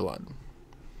sucked my blood.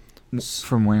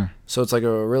 From where? So it's like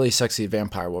a really sexy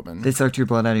vampire woman. They sucked your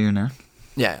blood out of your neck?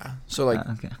 Yeah. So like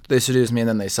Okay. they seduce me and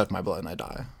then they suck my blood and I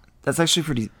die. That's actually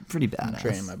pretty badass.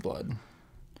 Draining my blood.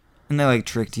 And they, like,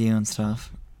 tricked you and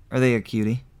stuff. Are they a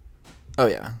cutie? Oh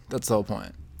yeah, that's the whole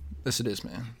point. They seduce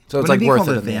me. So Wouldn't it's it like be worth called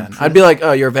it a in the end. vampire? I'd be like,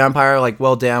 oh, you're a vampire? Like,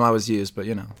 well, damn, I was used. But,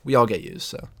 you know, we all get used,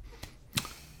 so.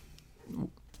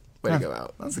 Way to go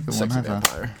out. That's a good Sexy one. High five.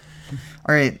 vampire.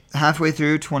 All right, halfway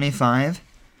through 25.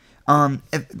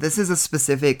 If this is a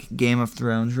specific Game of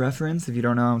Thrones reference. If you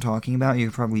don't know what I'm talking about, you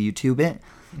could probably YouTube it.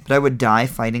 But I would die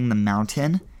fighting the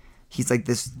Mountain. He's like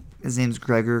this. His name's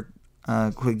Gregor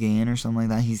Clegane or something like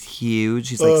that. He's huge.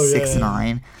 He's like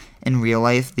 6'9". In real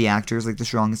life, the actor is like the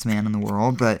strongest man in the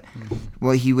world. But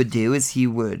what he would do is he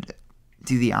would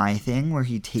do the eye thing where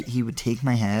he would take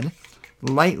my head,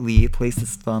 lightly place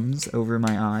his thumbs over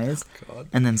my eyes,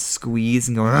 and then squeeze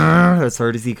and go as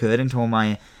hard as he could until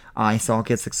my eye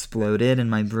sockets exploded and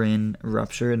my brain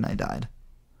ruptured and I died.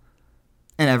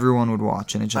 And everyone would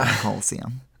watch in a giant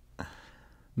coliseum.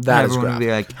 That is everyone would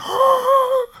graphic. be like,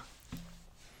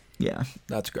 yeah.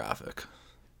 That's graphic.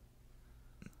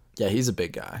 Yeah, he's a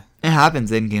big guy. It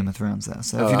happens in Game of Thrones, though.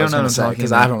 So if you I don't was know what gonna I'm say, talking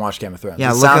because about, I haven't watched Game of Thrones.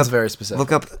 yeah, It look sounds up, very specific.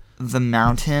 Look up The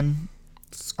Mountain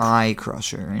Eye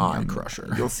Crusher. And Eye Crusher.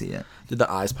 You'll see it. Did the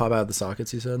eyes pop out of the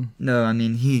sockets, you said? No, I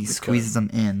mean, he squeezes them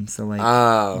in, so like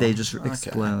Oh. they just okay.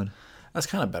 explode. That's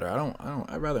kind of better.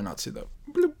 I'd rather not see that.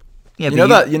 Bloop. Yeah,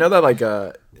 You know that like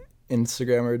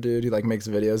Instagrammer dude who like makes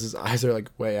videos, his eyes are like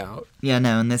way out. Yeah,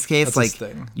 no. In this case, That's like his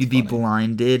thing. you'd be Funny.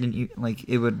 blinded, and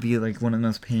it would be like one of the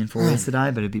most painful ways to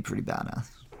die, but it'd be pretty badass.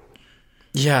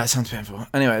 Yeah, it sounds painful.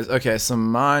 Anyways, okay, so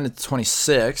mine is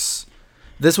 26.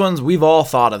 This one's, we've all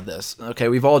thought of this. Okay,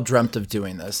 we've all dreamt of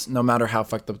doing this, no matter how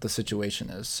fucked up the situation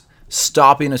is.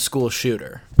 Stopping a school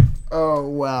shooter. Oh,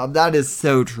 wow. That is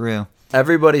so true.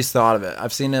 Everybody's thought of it.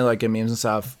 I've seen it like in memes and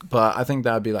stuff, but I think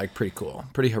that would be like pretty cool,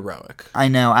 pretty heroic. I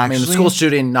know, actually. I mean, the school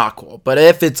shooting, not cool. But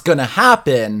if it's gonna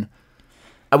happen,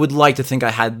 I would like to think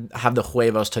I have the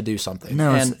huevos to do something.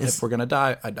 No, and if we're gonna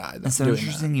die, I die. It's so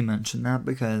interesting you mentioned that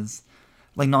because,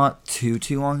 like, not too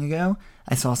long ago,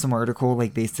 I saw some article,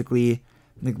 like, basically,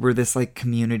 like, where this, like,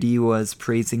 community was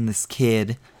praising this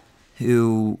kid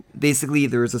who, basically,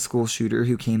 there was a school shooter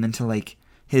who came into, like,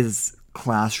 his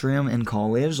classroom in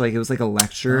college. Like, it was, like, a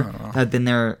lecture that had been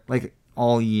there, like,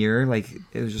 all year. Like,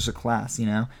 it was just a class, you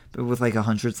know? But with, like,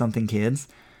 100-something kids.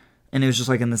 And it was just,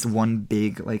 like, in this one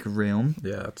big, like, room.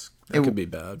 Yeah, it could be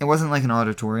bad. It wasn't, like, an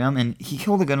auditorium. And he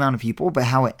killed a good amount of people, but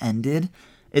how it ended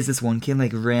is this one kid,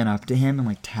 like, ran up to him and,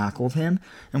 like, tackled him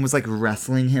and was, like,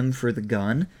 wrestling him for the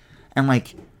gun. And,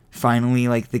 like, finally,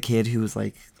 like, the kid who was,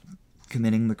 like,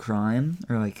 committing the crime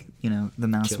or, like, you know, the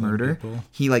mass Killing murder, people.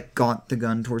 he, like, got the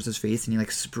gun towards his face and he,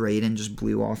 like, sprayed and just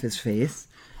blew off his face.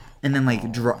 And then, like,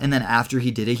 and then after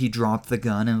he did it, he dropped the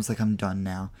gun and was like, I'm done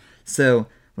now. So,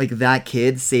 like, that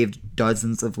kid saved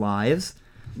dozens of lives.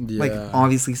 Yeah. Like,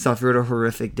 obviously suffered a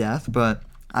horrific death, but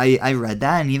I read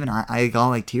that and even I got,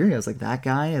 like, teary. I was like, that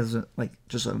guy is, like,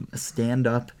 just a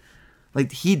stand-up.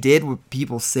 Like, he did what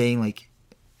people say, like,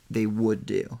 they would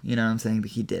do. You know what I'm saying?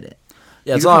 But he did it.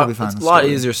 Yeah, it's a lot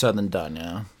easier said than done,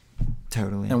 yeah.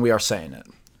 Totally. And we are saying it.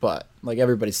 But, like,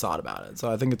 everybody's thought about it. So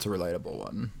I think it's a relatable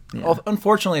one. Yeah.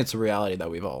 Unfortunately, it's a reality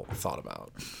that we've all thought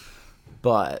about.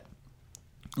 But,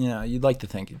 you know, you'd like to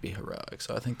think you'd be heroic.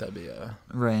 So I think that'd be a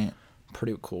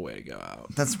pretty cool way to go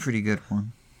out. That's a pretty good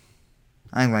one.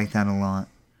 I like that a lot.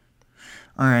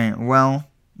 Alright, well,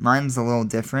 mine's a little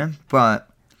different, but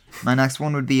my next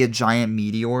one would be a giant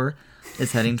meteor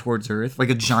is heading towards Earth. Like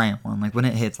a giant one. Like when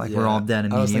it hits, like we're all dead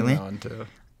immediately. I was thinking that one too.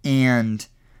 And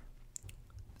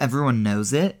everyone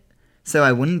knows it. So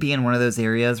I wouldn't be in one of those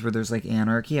areas where there's like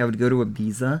anarchy. I would go to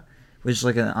Ibiza, which is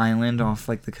like an island off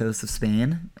like the coast of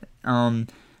Spain,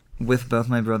 with both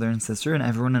my brother and sister, and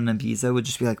everyone in Ibiza would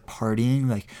just be like partying,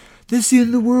 like, this is the end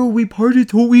of the world, we party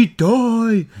till we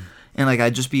die. And like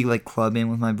I'd just be like clubbing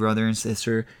with my brother and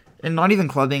sister, and not even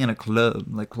clubbing in a club,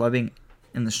 like clubbing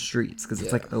in the streets because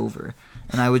it's like over.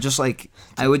 And I would just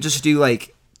do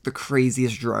like the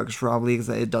craziest drugs probably because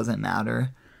it doesn't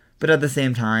matter. But at the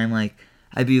same time, like,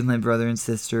 I'd be with my brother and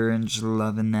sister and just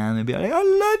loving them and be like, I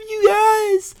love you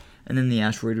guys. And then the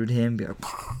asteroid would hit and be like,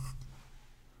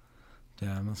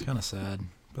 damn, that's kind of sad.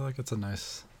 I feel like it's a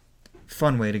nice,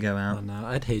 fun way to go out. I don't know.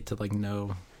 I'd hate to like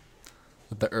know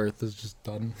that the Earth is just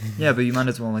done. Yeah, but you might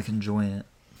as well like enjoy it.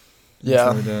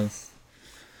 Yeah. That's how it is.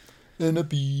 In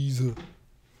Ibiza.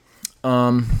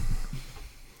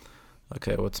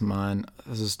 Okay, what's mine?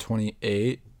 This is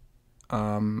 28.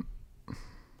 I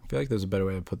feel like there's a better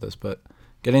way to put this, but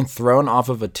getting thrown off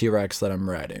of a T-Rex that I'm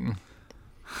riding.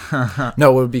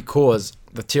 No, what would be cool is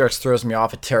the T-Rex throws me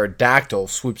off, a pterodactyl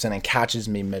swoops in and catches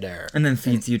me midair. And then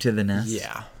feeds you to the nest.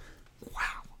 Yeah.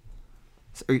 Wow.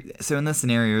 So in this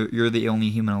scenario, you're the only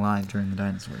human alive during the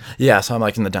dinosaurs. Yeah, so I'm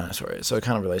like in the dinosaur. So it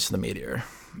kind of relates to the meteor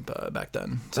back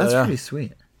then. So, that's pretty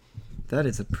sweet. That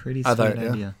is a pretty sweet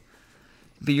idea. Yeah.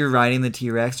 But you're riding the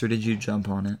T-Rex, or did you jump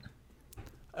on it?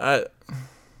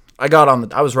 I got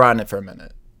on I was riding it for a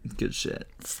minute. Good shit.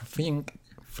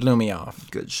 Flew me off.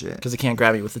 Good shit. Because it can't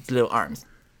grab me with its little arms.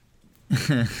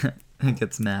 It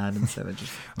gets mad, and so it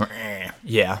just...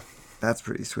 Yeah. That's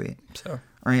pretty sweet. So. All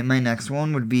right, my next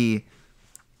one would be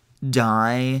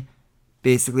die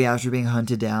basically after being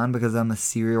hunted down because I'm a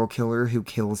serial killer who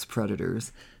kills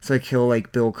predators. So I kill,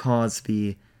 like, Bill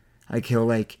Cosby. I kill,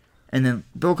 like... And then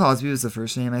Bill Cosby was the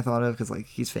first name I thought of because, like,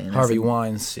 he's famous. Harvey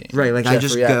Weinstein. Right, like,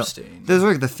 Jeffrey I just Epstein. Those are,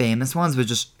 like, the famous ones, but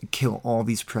just kill all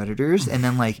these predators. And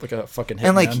then, like... like a fucking hitman.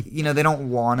 And, like, you know, they don't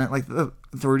want it. Like, the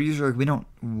authorities are like, we don't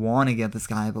want to get this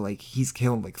guy, but, like, he's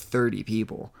killed, like, 30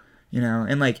 people. You know?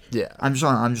 And, like... Yeah. I'm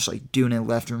just, like, doing it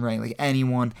left and right. Like,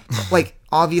 anyone... like,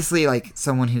 obviously, like,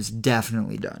 someone who's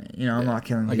definitely done it. You know? I'm not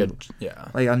killing people.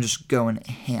 Like, I'm just going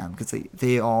ham. Because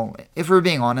they all... If we're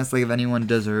being honest, like, if anyone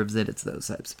deserves it, it's those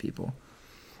types of people.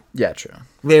 Yeah, true.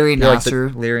 Larry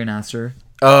Nassar.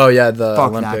 Oh, yeah, the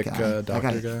fuck Olympic that guy.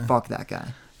 doctor guy. Fuck that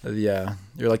guy. Yeah.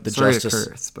 You're like the Sorry justice. to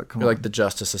curse, but come you're on. like the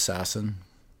justice assassin.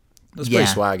 That's pretty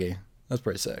swaggy. That's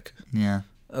pretty sick. Yeah.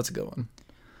 That's a good one.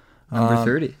 Number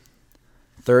 30.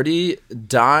 30,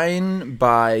 dying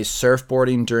by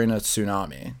surfboarding during a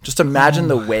tsunami. Just imagine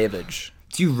the waveage.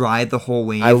 Do you ride the whole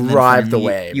wave? I ride the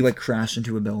wave. You like crash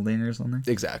into a building or something?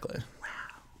 Exactly. Wow.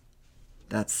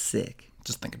 That's sick.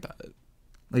 Just think about it.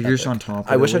 Like you're just on top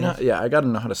of I wish the I know. wave. Yeah, I gotta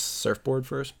know how to surfboard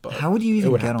first. But How would you it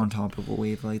even would get happen. on top of a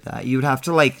wave like that? You would have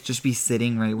to like just be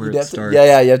sitting right where You'd it have to- starts.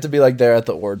 yeah, you have to be like there at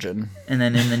the origin. And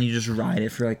then you just ride it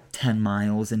for like 10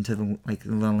 miles into the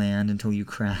land until you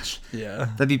crash. Yeah.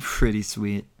 That'd be pretty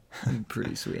sweet. That'd be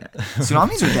pretty sweet.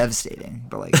 Tsunamis are devastating,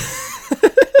 but like,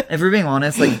 if we're being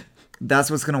honest, like that's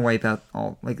what's gonna wipe out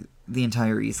all like the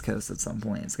entire East Coast at some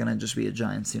point. It's gonna just be a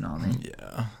giant tsunami.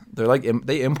 Yeah. They're like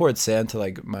they import sand to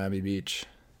like Miami Beach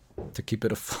to keep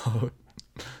it afloat.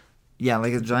 Yeah,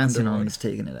 like a giant Underwater. tsunami's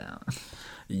taking it out.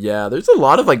 Yeah, there's a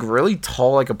lot of like really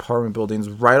tall like apartment buildings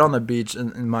right on the beach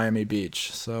in Miami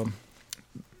Beach. So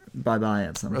Bye bye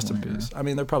at some rest in point. peace. I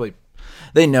mean,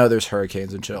 they know there's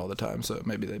hurricanes and shit all the time, so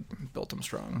maybe they built them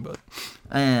strong. But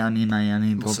I mean,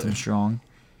 Miami built them see. strong.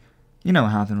 You know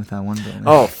what happened with that one building.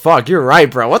 oh fuck, you're right,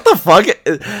 bro. What the fuck?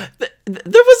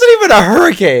 There wasn't even a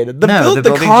hurricane. The building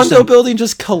just condo didn't- building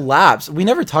just collapsed. We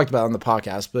never talked about it on the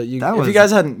podcast, but That if was- you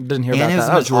guys didn't hear And about it was that,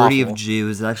 the that was majority awful. of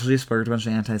Jews. It actually sparked a bunch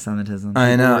of anti-Semitism.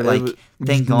 I People know. were like,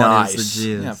 thank God it's the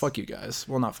Jews. Yeah, fuck you guys.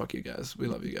 Well, not fuck you guys. We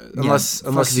love you guys. Yeah, Unless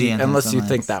fuck the you anti-Semites.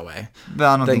 think that way. But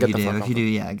I don't Then think get you the do. fuck If you off. do,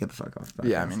 yeah, get the fuck off.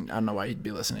 Yeah, I mean, I don't know why you'd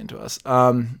be listening to us.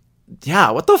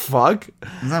 Yeah, what the fuck?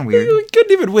 Isn't that weird? We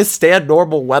couldn't even withstand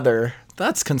normal weather.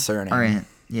 That's concerning. All right.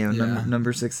 Yeah, Yeah.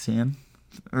 number 16.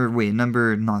 Or wait,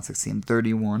 number not 16,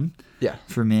 31 Yeah.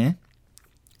 for me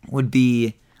would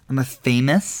be I'm a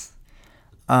famous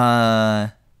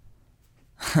I'm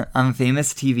a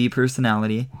famous TV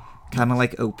personality, kind of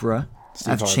like Oprah.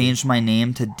 Steve I've Harvey. changed my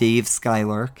name to Dave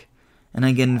Skylark, and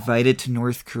I get invited to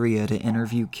North Korea to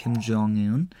interview Kim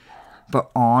Jong-un. But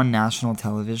on national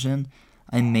television,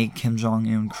 I make Kim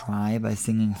Jong-un cry by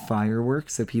singing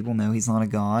fireworks so people know he's not a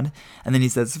god. And then he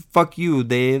says, "Fuck you,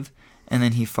 Dave." And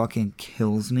then he fucking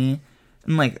kills me.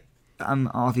 And like, I'm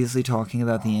obviously talking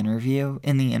about the interview.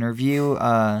 In the interview,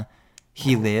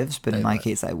 he lives, but in my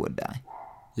case, I would die.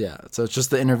 Yeah. So it's just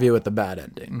the interview with the bad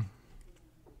ending.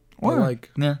 Or,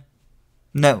 like, yeah.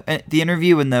 No, the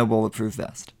interview with no bulletproof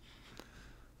vest.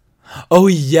 oh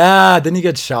yeah, then he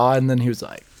gets shot, and then he was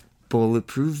like,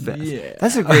 Bulletproof vest. Yeah.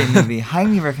 That's a great movie.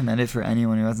 Highly recommended for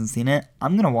anyone who hasn't seen it.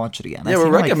 I'm gonna watch it again. yeah, we're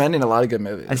recommending a lot of good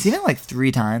movies. I've seen it like 3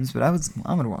 times, but I'm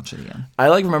gonna watch it again. I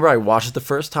like remember I watched it the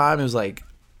first time. It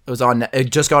was on.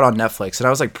 It just got on Netflix, and I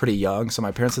was like pretty young, so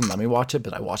my parents didn't let me watch it.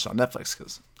 But I watched it on Netflix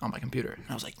because on my computer, and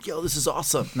I was like, "Yo, this is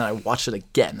awesome!" And then I watched it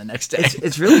again the next day.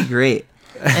 It's really great.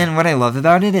 And what I love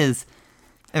about it is,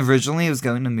 originally it was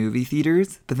going to movie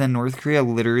theaters, but then North Korea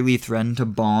literally threatened to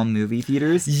bomb movie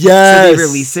theaters. Yes! So they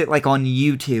released it like on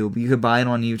YouTube. You could buy it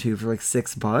on YouTube for like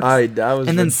 $6. That was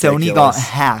and then Sony got ridiculous.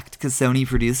 hacked because Sony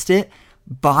produced it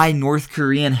by North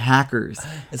Korean hackers.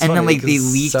 It's and then funny like they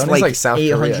 'cause leaked Sony's, like, like, South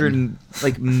 800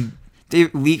 like they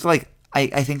leaked like I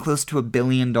think close to $1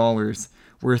 billion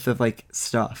worth of like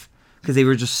stuff because they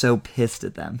were just so pissed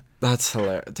at them. That's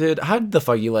hilarious, dude. How the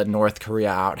fuck you let North Korea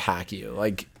out hack you?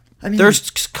 Like, I mean, there's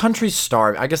countries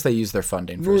starve. I guess they use their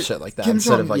funding for Well, shit like that Kim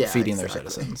instead of Jong- like yeah, feeding exactly. their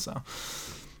citizens. So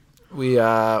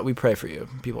we pray for you,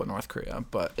 people in North Korea.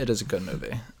 But it is a good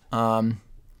movie.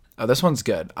 This one's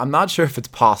good. I'm not sure if it's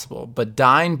possible, but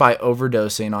dying by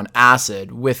overdosing on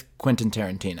acid with Quentin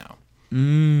Tarantino.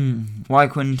 Why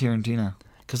Quentin Tarantino?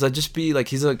 Because I'd just be like,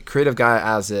 he's a creative guy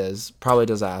as is. Probably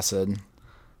does acid.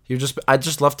 I'd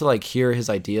just love to like hear his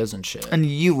ideas and shit. And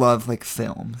you love like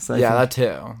film, so yeah, I that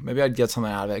too. Maybe I'd get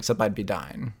something out of it, except I'd be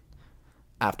dying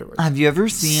afterwards. have you ever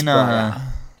seen Yeah.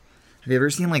 have you ever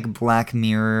seen like Black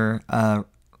Mirror,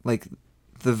 like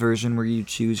the version where you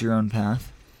choose your own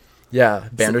path? Yeah,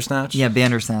 Bandersnatch. Yeah,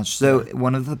 Bandersnatch. So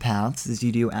one of the paths is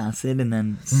you do acid, and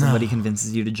then somebody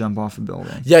convinces you to jump off a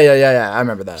building. Yeah. I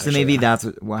remember that. So actually. maybe that's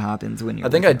what happens when you. I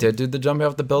think I did do the jumping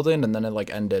off the building, and then it like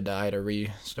ended. I had to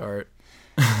restart.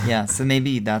 Yeah, so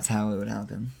maybe that's how it would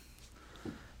happen.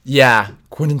 Yeah,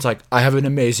 Quentin's like, I have an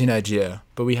amazing idea,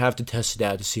 but we have to test it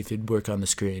out to see if it'd work on the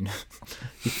screen.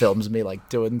 He films me like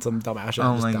doing some dumb ass shit.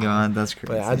 Oh and just my dying. god, that's crazy.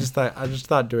 But yeah, I just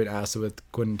thought doing acid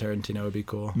with Quentin Tarantino would be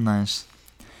cool. Nice.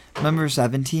 Number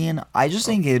 17, I just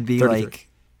think it'd be 33. like...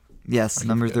 Yes,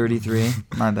 number 33.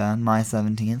 My bad. My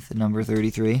 17th, number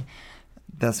 33.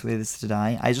 Best way to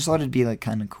die. I just thought it'd be like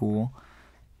kind of cool.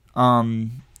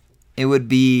 It would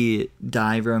be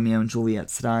die Romeo and Juliet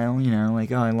style, you know,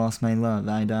 like, oh, I lost my love,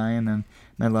 I die, and then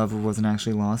my lover wasn't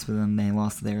actually lost, but then they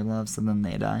lost their love, so then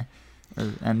they die.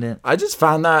 Or end it. I just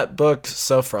found that book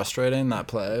so frustrating, that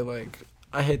play. Like,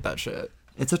 I hate that shit.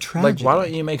 It's a tragedy. Like, why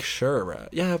don't you make sure, right?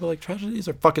 Yeah, but like, tragedies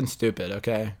are fucking stupid,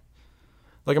 okay?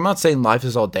 Like, I'm not saying life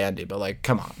is all dandy, but like,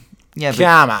 come on. Yeah, but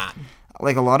Come on.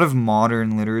 like a lot of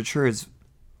modern literature is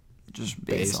just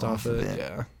based Based off of it.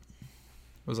 yeah.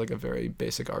 was like a very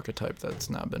basic archetype that's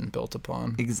now been built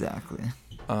upon. Exactly.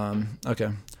 Okay.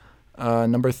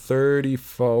 Number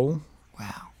 34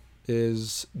 Wow.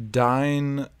 is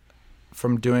dying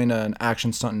from doing an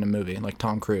action stunt in a movie, like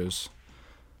Tom Cruise.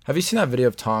 Have you seen that video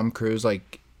of Tom Cruise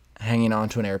like hanging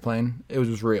onto an airplane? It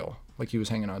was real. Like he was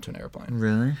hanging onto an airplane.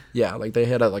 Really? Yeah, like they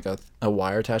had a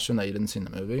wire attached to him that you didn't see in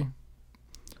the movie.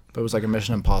 But it was like a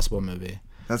Mission Impossible movie.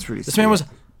 That's pretty This sweet. man was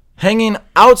hanging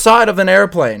outside of an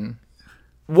airplane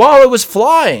while it was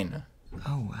flying.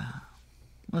 Oh, wow.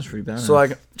 That's pretty bad. So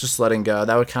like just letting go.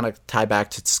 That would kind of tie back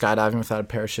to skydiving without a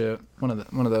parachute. One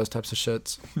of those types of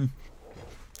shits.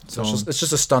 So it's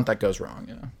just a stunt that goes wrong,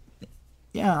 yeah.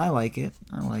 Yeah, I like it.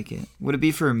 Would it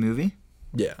be for a movie?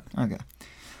 Yeah. Okay.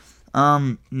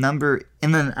 And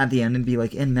then at the end it'd be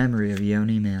like in memory of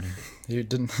Yoni Manor. You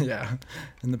didn't, yeah.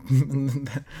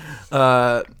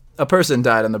 A person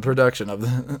died in the production of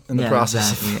the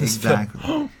process.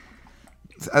 Exactly.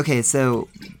 Okay, so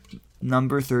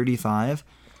number 35.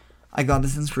 I got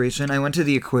this inspiration. I went to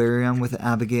the aquarium with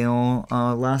Abigail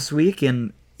last week,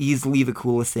 and easily the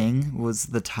coolest thing was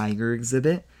the tiger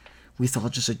exhibit. We saw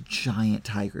just a giant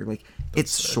tiger. Like,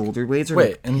 its shoulder blades are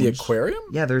Wait, like in the pinched. aquarium?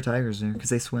 Yeah, there are tigers there because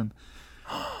they swim.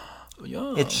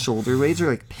 Yeah. Its shoulder blades are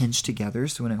like pinched together,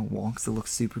 so when it walks, it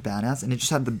looks super badass. And it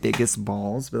just had the biggest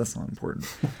balls, but that's not important.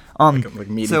 Like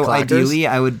meaty So clackers? ideally,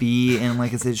 I would be in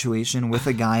like a situation with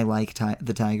a guy like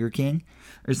the Tiger King,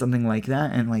 or something like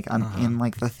that, and like I'm in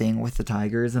like the thing with the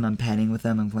tigers, and I'm petting with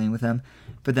them and playing with them.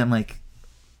 But then like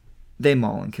they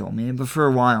maul and kill me. But for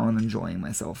a while, I'm enjoying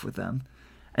myself with them.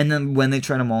 And then when they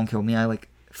try to maul and kill me, I like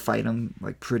fight them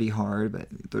like pretty hard, but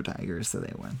they're tigers, so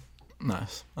they win.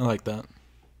 Nice. I like that.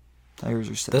 Tigers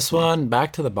are so This cool. one,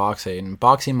 back to the boxing.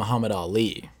 Boxing Muhammad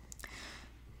Ali.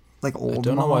 Like old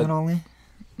don't know Muhammad why- Ali?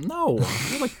 No,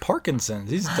 he's like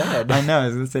Parkinson's. He's dead. I know, I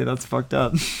was gonna say that's fucked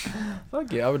up.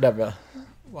 Fuck you, I would never.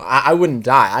 Well, I wouldn't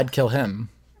die. I'd kill him.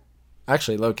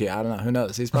 Actually, low-key, I don't know. Who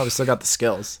knows? He's probably still got the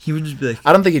skills. He would just be like,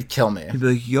 I don't think he'd kill me. he'd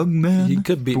be like, young man. He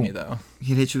could beat me, Boom. though.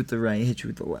 He'd hit you with the right, hit you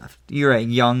with the left. You're right,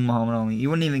 young Muhammad Ali. You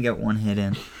wouldn't even get one hit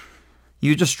in.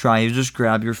 You just try. You just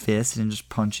grab your fist and just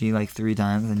punch you like 3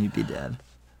 times, and you'd be dead.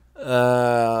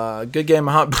 Good game,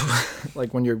 Muhammad.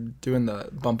 Like when you're doing the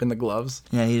bumping the gloves.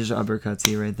 Yeah, he just uppercuts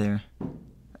you right there.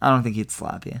 I don't think he'd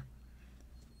slap you.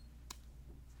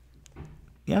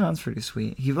 Yeah, that's pretty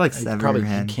sweet. He would like sever Probably your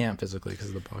you head. can't physically because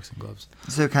of the boxing gloves.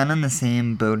 So kind of in the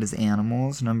same boat as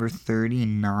animals. Number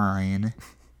 39.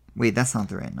 Wait, that's not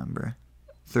the right number.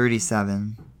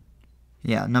 37.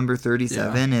 Yeah, number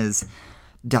 37 is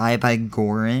die by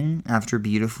goring after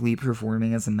beautifully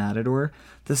performing as a matador.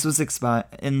 This was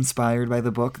inspired by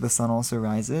the book The Sun Also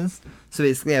Rises. So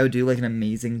basically I would do like an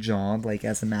amazing job like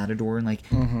as a matador, and like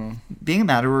being a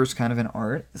matador is kind of an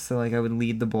art. So like I would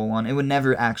lead the bull on. It would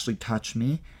never actually touch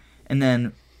me. And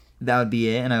then that would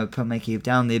be it, and I would put my cape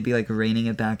down. They'd be like reining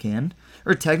it back in.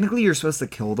 Or technically you're supposed to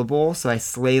kill the bull, so I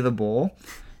slay the bull.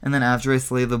 And then after I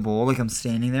slay the bull, like I'm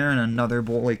standing there and another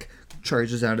bull like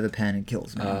charges out of the pen and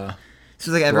kills me.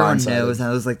 So like everyone blindsided. knows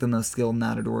I was like the most skilled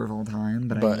matador of all time,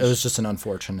 but But it was just an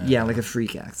unfortunate. yeah, like a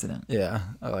freak accident. Yeah,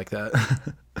 I like that.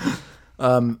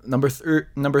 Number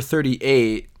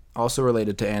 38, also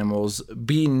related to animals,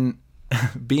 being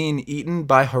eaten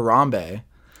by Harambe,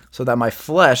 so that my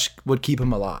flesh would keep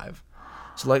him alive.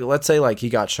 So like, let's say like he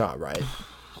got shot, right?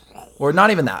 Or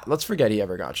not even that. Let's forget he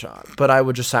ever got shot. But I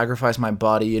would just sacrifice my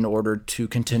body in order to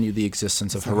continue the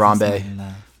existence of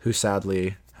Harambe, who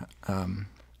sadly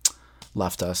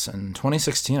left us in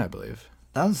 2016, I believe.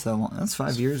 That was so long. That's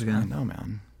 5 years ago. I know,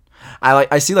 man.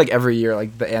 I see like every year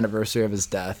like the anniversary of his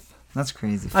death. That's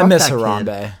crazy. I miss that Harambe.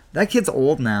 kid. That kid's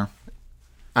old now.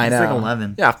 I He's know. like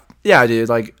 11. Yeah, dude.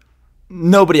 Like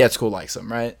nobody at school likes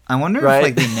him, right? I wonder Right? if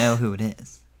like they know who it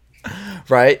is.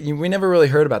 Right? We never really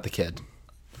heard about the kid.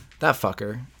 That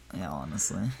fucker. Yeah,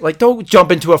 honestly. Like, don't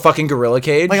jump into a fucking gorilla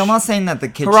cage. Like I'm not saying that the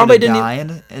kid Harambe should have didn't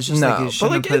died. It's just No, like you but,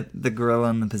 shouldn't like, have put the gorilla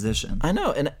in the position. I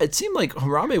know, and it seemed like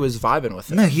Harambe was vibing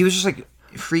with it. No, he was just like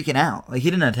freaking out. Like he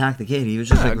didn't attack the kid. He was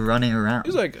just like running around. He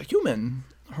was like a human.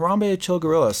 Harambe, a chill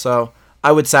gorilla. So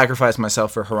I would sacrifice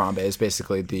myself for Harambe. Is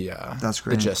basically the That's the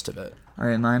great. gist of it. All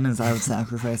right, mine is I would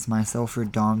sacrifice myself for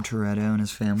Dom Toretto and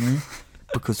his family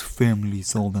because family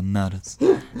is all that matters.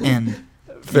 And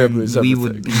Family's we everything.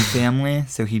 would be family,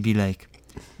 so he'd be like,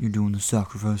 "You're doing the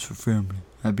sacrifice for family."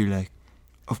 I'd be like,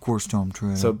 "Of course, Dom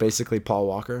Toretto." So basically, Paul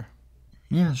Walker.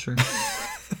 yeah, sure.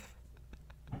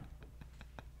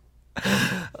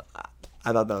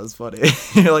 I thought that was funny.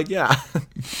 You're like, yeah,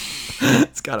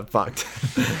 it's kind of fucked.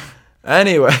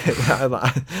 Anyway, I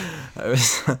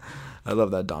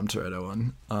love that Dom Toretto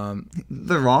one.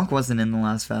 The Rock wasn't in the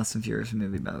last Fast and Furious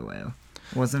movie, by the way.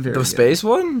 Wasn't very The good. space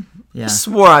one? Yeah. I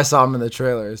swore I saw him in the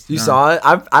trailers. You saw it?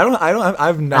 I've I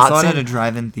not saw it seen at a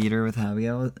drive-in theater with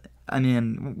Abigail. I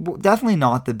mean, definitely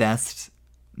not the best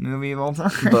movie of all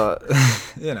time. but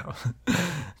you know,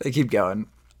 they keep going.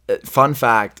 Fun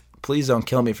fact, please don't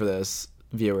kill me for this,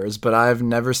 viewers, but I've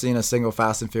never seen a single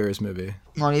Fast and Furious movie.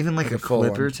 Not even like a full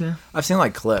clip one. or two. I've seen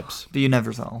like clips. But you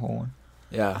never saw a whole one.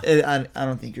 Yeah. I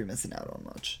don't think you're missing out on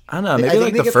much. I don't know, I maybe think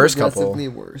like they the get first couple. progressively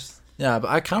worse. Yeah,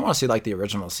 but I kind of want to see like the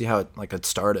original, see how it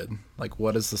started. Like,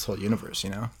 what is this whole universe,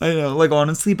 you know? I know, like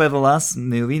honestly, by the last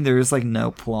movie, there was like no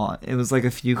plot. It was like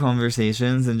a few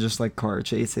conversations and just like car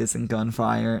chases and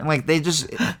gunfire. And like they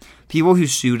just people who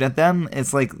shoot at them,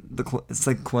 it's like it's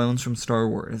like clones from Star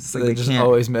Wars. It's like They just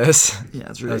always miss. Yeah,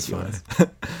 it's That's ridiculous. funny.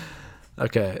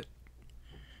 Okay.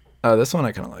 Oh, this one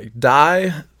I kind of like.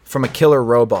 Die from a killer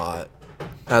robot,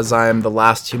 as I am the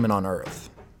last human on Earth.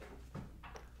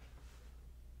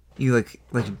 You like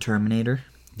a Terminator?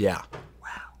 Yeah. Wow.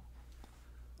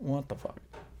 What the fuck?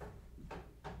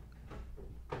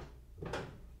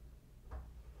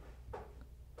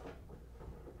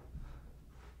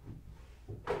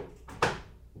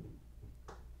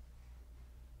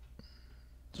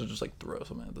 So just like throw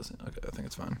something at this. Okay, I think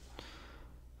it's fine.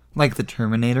 Like the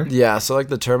Terminator? Yeah, so like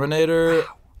the Terminator,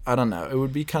 I don't know. It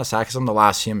would be kind of sad because I'm the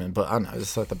last human, but I don't know. I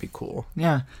just thought that'd be cool.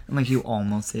 Yeah, and like you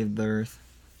almost saved the Earth.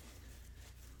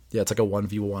 Yeah, it's like a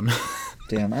 1v1.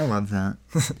 Damn, I love that.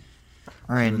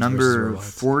 All right, Humans number versus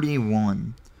robots.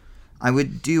 41. I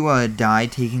would do die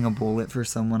taking a bullet for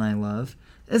someone I love.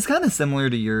 It's kind of similar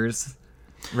to yours,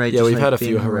 right? Yeah, Just, we've like, had a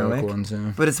being few heroic ones,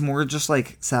 yeah. But it's more just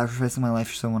like sacrificing my life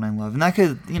for someone I love. And that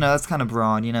could, that's kind of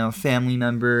broad, family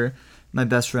member, my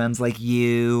best friends like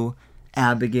you,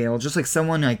 Abigail, just like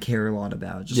someone I care a lot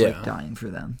about, just like dying for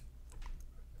them.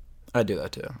 I'd do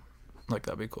that too. Like,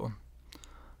 that'd be cool.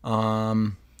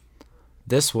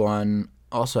 This one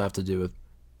also have to do with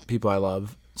people I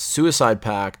love. Suicide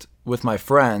pact with my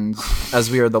friends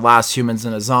as we are the last humans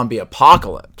in a zombie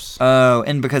apocalypse. Oh,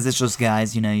 and because it's just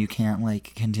guys, you can't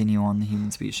like continue on the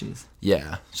human species.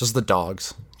 Yeah, it's just the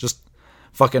dogs. Just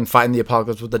fucking fighting the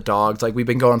apocalypse with the dogs. Like, we've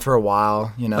been going for a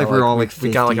while, Like, we're all, like,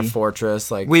 we got like a 50.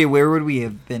 fortress. Like, Wait, where would we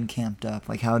have been camped up?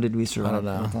 Like, how did we survive? I don't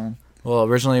know. the time? Well,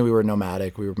 originally we were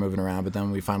nomadic. We were moving around, but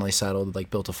then we finally settled, like,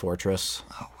 built a fortress.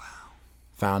 Oh wow!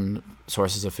 Found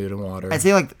sources of food and water. I'd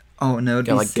say like, oh no, it'd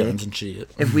got be like sick guns and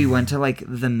shit. if we went to like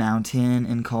the mountain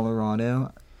in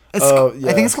Colorado. It's, Oh, I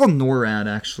yeah. think it's called NORAD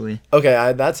actually.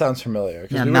 Okay, that sounds familiar.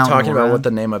 Because Yeah, we were Mount talking about NORAD. what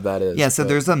the name of that is. Yeah, so but-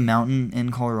 there's a mountain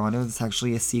in Colorado that's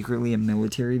actually secretly a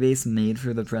military base made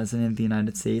for the president of the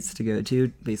United States to go to,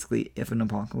 basically if an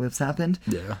apocalypse happened.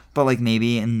 Yeah. But like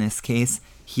maybe in this case,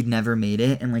 he'd never made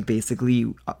it, and like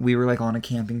basically we were like on a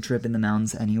camping trip in the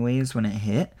mountains anyways when it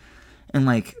hit, and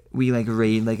like we like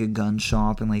raid like a gun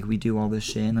shop and like we do all this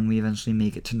shit, and then we eventually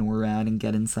make it to NORAD and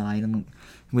get inside, and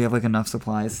we have like enough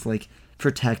supplies to like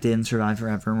protect it and survive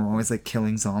forever. And we're always like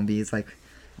killing zombies like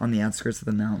on the outskirts of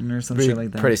the mountain or some shit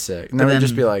like that. Pretty sick. And But then we'd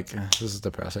just then- be like, this is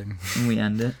depressing. And we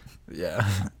end it. Yeah.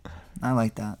 I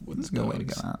like that. With That's a good way to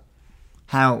dogs. go out.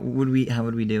 How would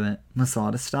we do it?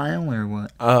 Masada style or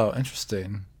what? Oh,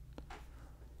 interesting.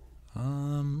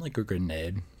 Like a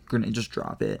grenade. Grenade, just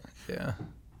drop it. Yeah.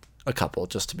 A couple,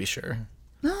 just to be sure.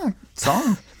 No,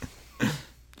 solid.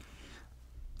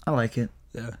 I like it.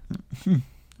 Yeah.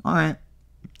 All right.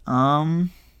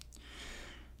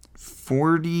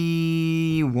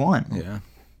 41. Yeah.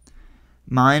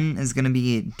 Mine is going to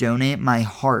be donate my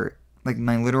heart, like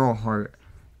my literal heart,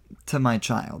 to my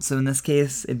child. So in this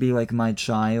case, it'd be like my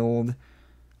child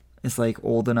is like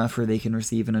old enough where they can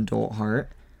receive an adult heart,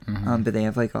 but they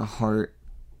have like a heart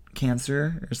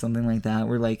cancer or something like that,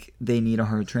 where like they need a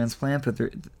heart transplant, but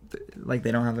they're like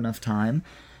they don't have enough time.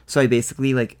 So I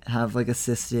basically like have like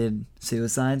assisted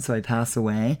suicide. So I pass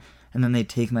away, and then they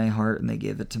take my heart and they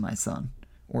give it to my son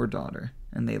or daughter,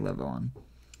 and they live on.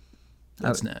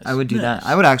 That's nice. I would do that.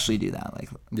 Nice. I would actually do that, like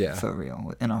Yeah. for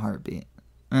real, in a heartbeat.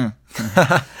 I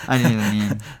didn't even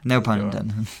mean. No pun Go on.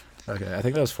 intended. Okay, I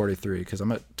think that was 43 because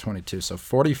I'm at 22. So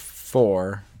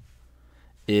 44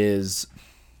 is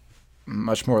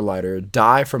much more lighter.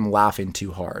 Die from laughing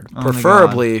too hard. Oh my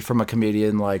Preferably from a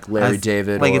comedian like Larry That's-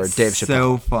 David like, or it's Dave Chappelle.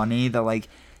 so funny that like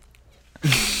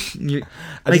you're,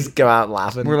 I like just go out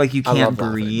laughing. where like you I can't love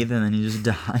laughing. breathe and then you just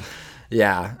die.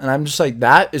 Yeah, and I'm just like,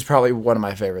 that is probably one of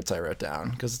my favorites I wrote down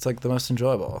because it's like the most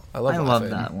enjoyable. I love I laughing. love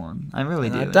that one. I really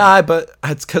And do. I die, but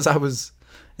it's because I was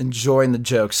enjoying the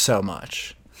joke so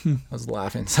much. I was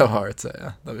laughing so hard, so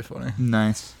yeah, that'd be funny.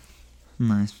 Nice.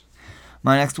 My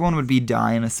next one would be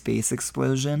die in a space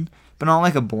explosion, but not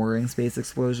like a boring space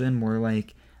explosion, more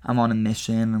like I'm on a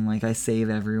mission and like I save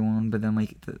everyone, but then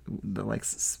like the like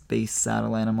space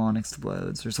satellite I'm on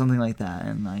explodes or something like that,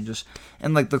 and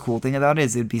like the cool thing about it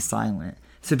is it'd be silent,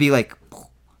 so it'd be like,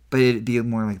 but it'd be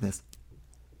more like this.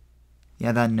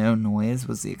 Yeah, that no noise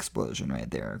was the explosion right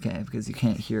there. Okay, because you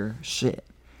can't hear shit.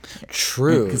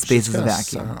 True. Because space is a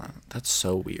vacuum. That's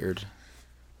so weird,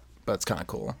 but it's kind of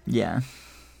cool. Yeah.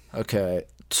 Okay,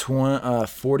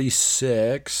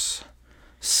 46.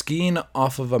 Skiing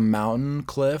off of a mountain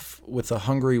cliff with a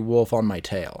hungry wolf on my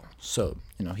tail. So,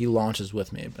 he launches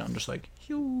with me, but I'm just like,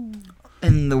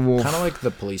 and the wolf. Kind of like the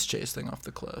police chase thing off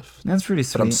the cliff. That's pretty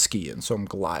sweet. But I'm skiing, so I'm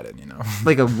gliding,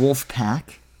 Like a wolf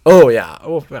pack? Oh, yeah.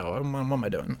 What am I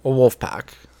doing? A wolf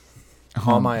pack.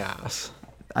 On my ass.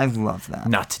 I love that.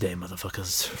 Not today,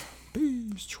 motherfuckers.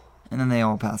 Peace. And then they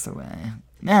all pass away.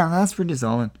 Yeah, that's pretty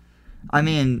solid. I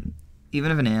mean,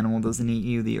 even if an animal doesn't eat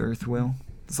you, the earth will.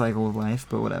 Cycle of life,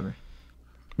 but whatever.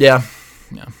 Yeah.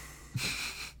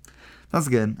 That's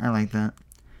good. I like that.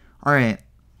 All right.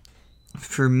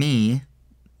 For me,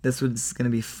 this was going to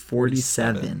be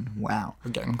 47. Wow.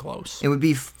 We're getting close. It would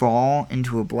be fall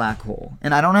into a black hole.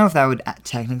 And I don't know if that would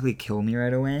technically kill me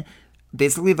right away.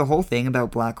 Basically, the whole thing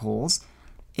about black holes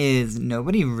is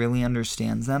nobody really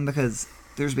understands them because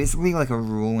there's basically like a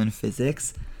rule in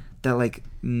physics that like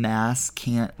mass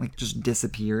can't like just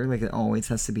disappear, like it always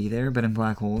has to be there, but in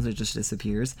black holes it just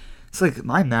disappears. So like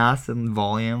my mass and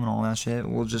volume and all that shit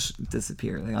will just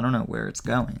disappear. Like I don't know where it's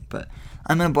going, but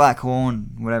I'm in a black hole and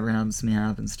whatever happens to me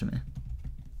happens to me.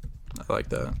 I like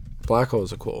that. Black hole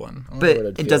is a cool one.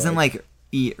 But it doesn't like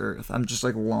eat Earth. I'm just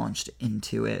like launched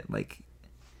into it, like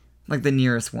the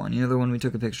nearest one. You know the one we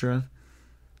took a picture of?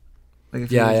 Like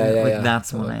if yeah.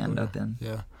 That's what I end up in.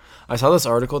 Yeah. I saw this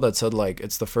article that said like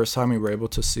it's the first time we were able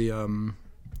to see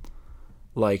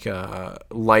light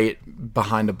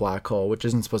behind a black hole, which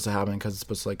isn't supposed to happen because it's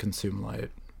supposed to like consume light.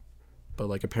 But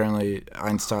like apparently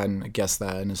Einstein guessed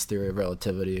that in his theory of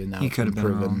relativity, and now it's been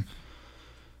proven.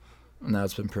 Now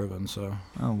it's been proven. So.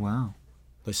 Oh wow.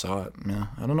 They saw it. Yeah,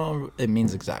 I don't know what it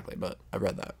means exactly, but I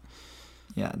read that.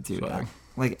 Yeah, dude.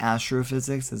 Like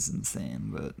astrophysics is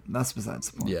insane, but that's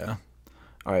besides the point. Yeah.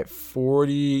 All right,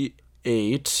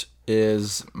 48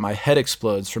 is my head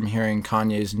explodes from hearing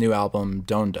Kanye's new album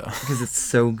Donda. Because it's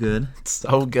so good. It's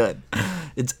so good.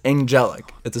 It's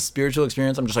angelic. It's a spiritual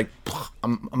experience. I'm just like,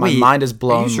 my mind is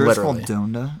blown. Are you sure literally. It's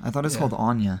called Donda? I thought it's called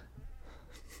Anya.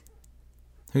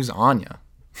 Who's Anya?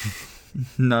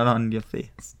 Not on your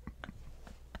face.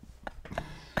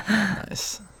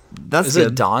 Nice. Is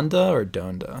it Donda or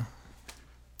Donda?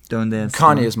 Donda is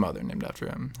Kanye's mother, named after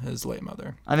him, his late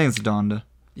mother. I think it's Donda.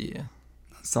 Yeah.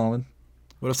 Solid.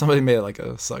 What if somebody made like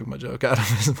a Sugma joke out of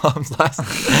his mom's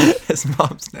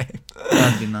mom's name?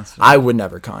 That'd be messed up. I would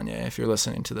never, Kanye, if you're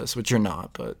listening to this, which you're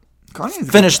not, but Kanye's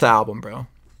finish the album, bro.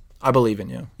 I believe in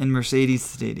you. In Mercedes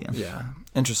Stadium. Yeah.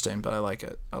 Interesting, but I like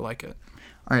it. All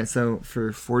right, so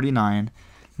for 49,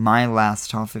 my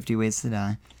last top 50 ways to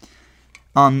die.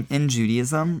 In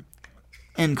Judaism,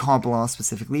 in Kabbalah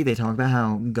specifically, they talk about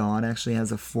how God actually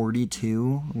has a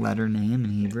 42-letter name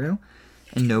in Hebrew,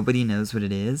 and nobody knows what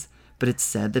it is, but it's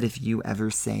said that if you ever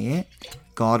say it,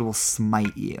 God will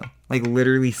smite you. Like,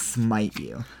 literally smite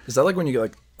you. Is that like when you get,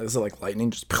 like, is it like lightning?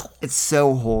 Just It's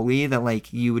so holy that,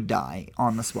 like, you would die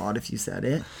on the spot if you said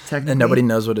it, technically. And nobody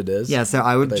knows what it is? Yeah, so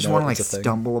I would just want to, like,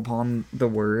 stumble upon the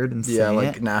word and say it. Yeah,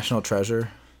 like National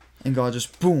Treasure. And God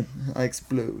just, boom, I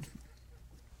explode.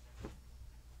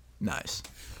 Nice.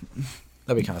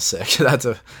 That'd be kind of sick. That's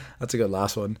a good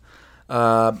last one.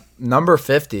 Number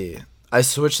 50. I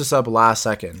switched this up last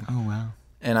second. Oh, wow.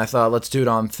 And I thought, let's do it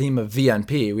on theme of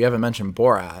VNP. We haven't mentioned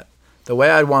Borat. The way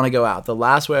I'd want to go out, the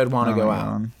last way I'd want to go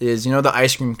out is, the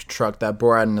ice cream truck that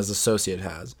Borat and his associate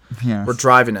has. Yes. We're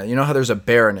driving it. You know how there's a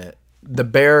bear in it? The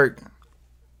bear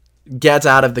gets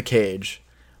out of the cage,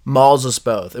 mauls us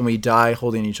both, and we die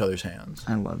holding each other's hands.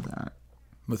 I love that.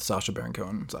 With Sacha Baron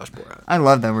Cohen / Borat. I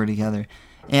love that we're together.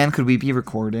 And could we be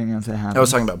recording as it happens? I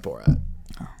was talking about Borat.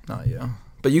 Not you.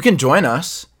 But you can join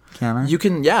us. Can I? You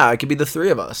can, yeah, it could be the three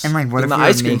of us. And, like, what if we're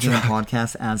making a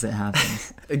podcast as it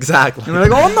happens? Exactly. And we're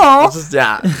like, oh, no!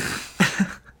 Yeah.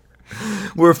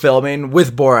 We're filming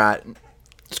with Borat.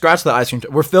 Scratch the ice cream.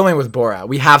 We're filming with Borat.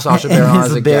 We have Sacha Baron on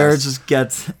as a bear guest. just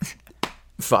gets...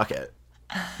 Fuck it.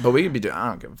 But we could be doing... I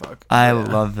don't give a fuck. I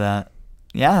love that.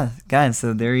 Yeah, guys,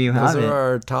 so there you have it. Those are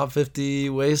our top 50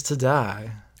 ways to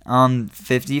die.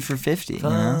 50 for 50.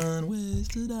 Fun ways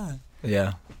to die.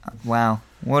 Yeah. Wow.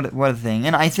 What a thing.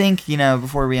 And I think,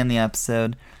 before we end the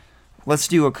episode, let's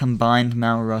do a combined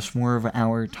Mount Rushmore of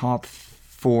our top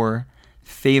 4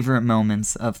 favorite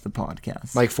moments of the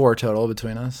podcast. Like 4 total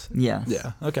between us? Yeah.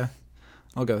 Yeah. Okay.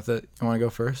 I'll go with it. You want to go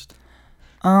first?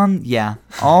 Yeah.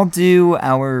 I'll do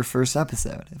our first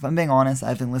episode. If I'm being honest, I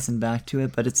haven't listened back to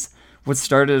it, but it's what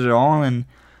started it all, and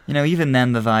even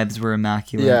then the vibes were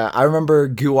immaculate. Yeah, I remember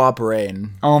Guwop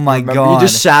Rain. Oh my god! You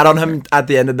just shat on him at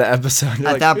the end of the episode. You're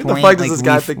at like, that who point, the fuck does this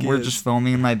guy think he we're is? just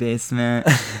filming in my basement,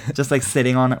 just like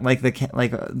sitting on like the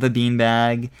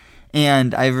beanbag,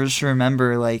 and I just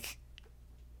remember like,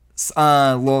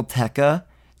 Lil Tecca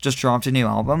just dropped a new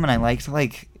album, and I liked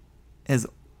like his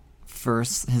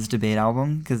debate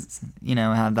album because it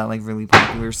had that like really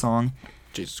popular song,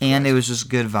 Jesus and Christ. it was just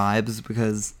good vibes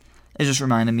because it just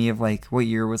reminded me of like what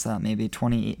year was that? Maybe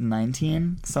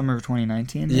 2019, summer of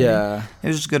 2019. Maybe? Yeah, it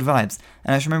was just good vibes,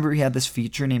 and I just remember he had this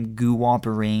feature named Guwop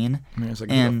Rain, and I was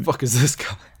like, who the fuck is this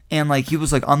guy? and like he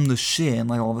was like, I'm the shit, and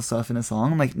like all the stuff in his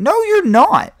song. I'm like, no, you're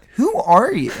not. Who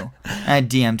are you? And I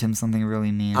DM'd him something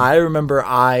really mean. I remember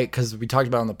because we talked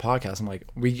about it on the podcast. I'm like,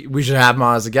 we should have him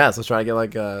on as a guest. Let's try to get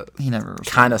like a he never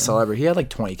kind of celebrity. He had like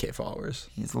 20K followers.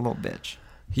 He's a little bitch.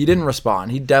 He didn't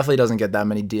respond. He definitely doesn't get that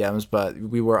many DMs, but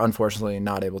we were unfortunately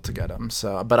not able to get him.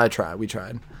 So, but I tried. We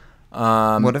tried.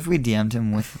 What if we DM'd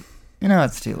him with?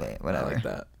 It's too late. Whatever. I like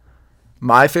that.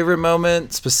 My favorite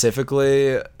moment,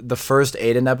 specifically, the first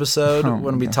Aiden episode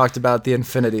when we talked about the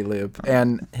infinity loop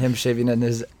and him shaving in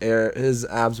his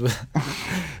abs with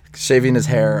shaving his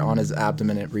hair on his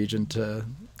abdomen region to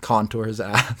contour his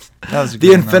abs. That was a the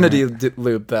great infinity moment.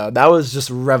 loop, though. That was just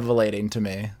revelating to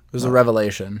me. It was a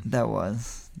revelation. That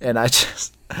was. And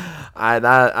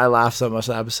I laughed so much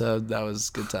that episode. That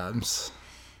was good times.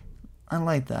 I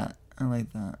like that.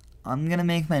 I'm gonna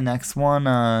make my next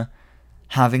one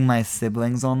having my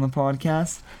siblings on the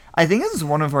podcast. I think this is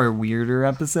one of our weirder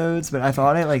episodes, but I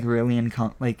thought it like really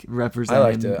represented. I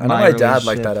liked it. I know my dad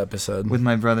liked that episode with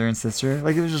my brother and sister.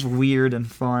 Like it was just weird and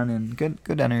fun and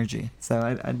good energy. So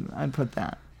I'd put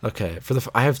that. Okay,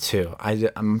 I have two.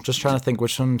 I'm just trying to think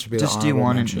which one should be just the do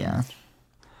one mention. and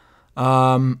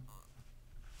yeah.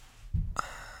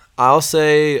 I'll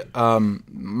say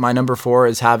my number 4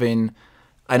 is having.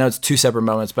 I know it's 2 separate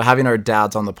moments, but having our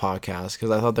dads on the podcast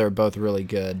because I thought they were both really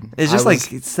good. It's just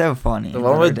it's so funny. The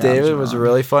one with David was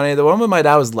really funny. The one with my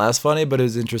dad was less funny, but it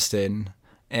was interesting.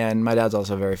 And my dad's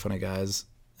also very funny, guys.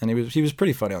 And he was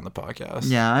pretty funny on the podcast.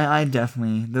 Yeah, I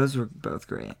definitely. Those were both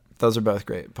great. Those are both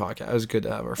great podcasts. It was good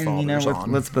to have our followers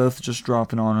on. Let's both just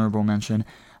drop an honorable mention.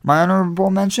 My honorable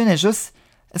mention is just,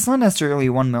 it's not necessarily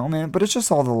one moment, but it's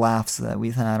just all the laughs that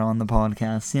we've had on the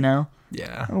podcast,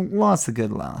 Yeah. Lots of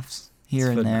good laughs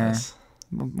here and there. Nice.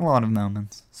 A lot of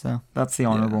moments. So that's the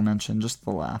honorable mention, just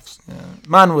the laughs. Yeah.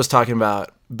 Mine was talking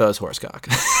about Bo's horsecock.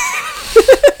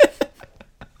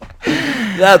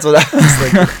 That's what I was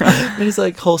thinking. And he's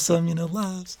like, wholesome,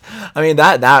 laughs. I mean,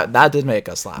 that did make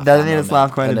us laugh. That made us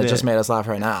laugh quite a bit. And it just made us laugh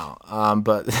right now.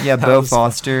 But yeah, Bo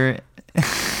Foster.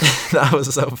 That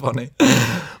was so funny.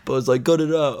 But it's like, cut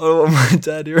it out. I don't want my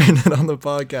dad hearing it on the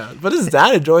podcast. But his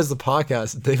dad enjoys the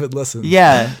podcast. David listens.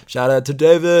 Yeah. Shout out to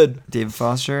David. David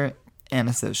Foster and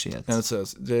Associates. And it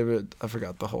says David. I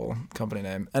forgot the whole company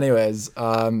name. Anyways,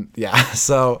 yeah.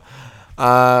 So.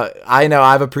 I know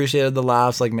I've appreciated the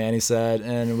laughs, like Manny said,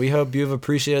 and we hope you've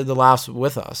appreciated the laughs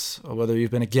with us, whether you've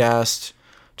been a guest,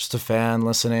 just a fan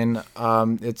listening.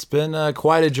 It's been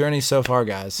quite a journey so far,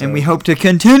 guys. So and we hope to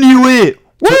continue it.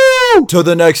 Woo! To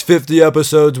the next 50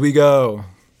 episodes we go.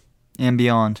 And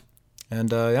beyond.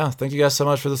 And yeah, thank you guys so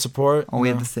much for the support. All we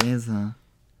have to say is,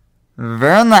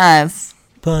 very nice.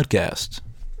 Podcast.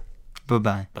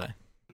 Bye-bye. Bye.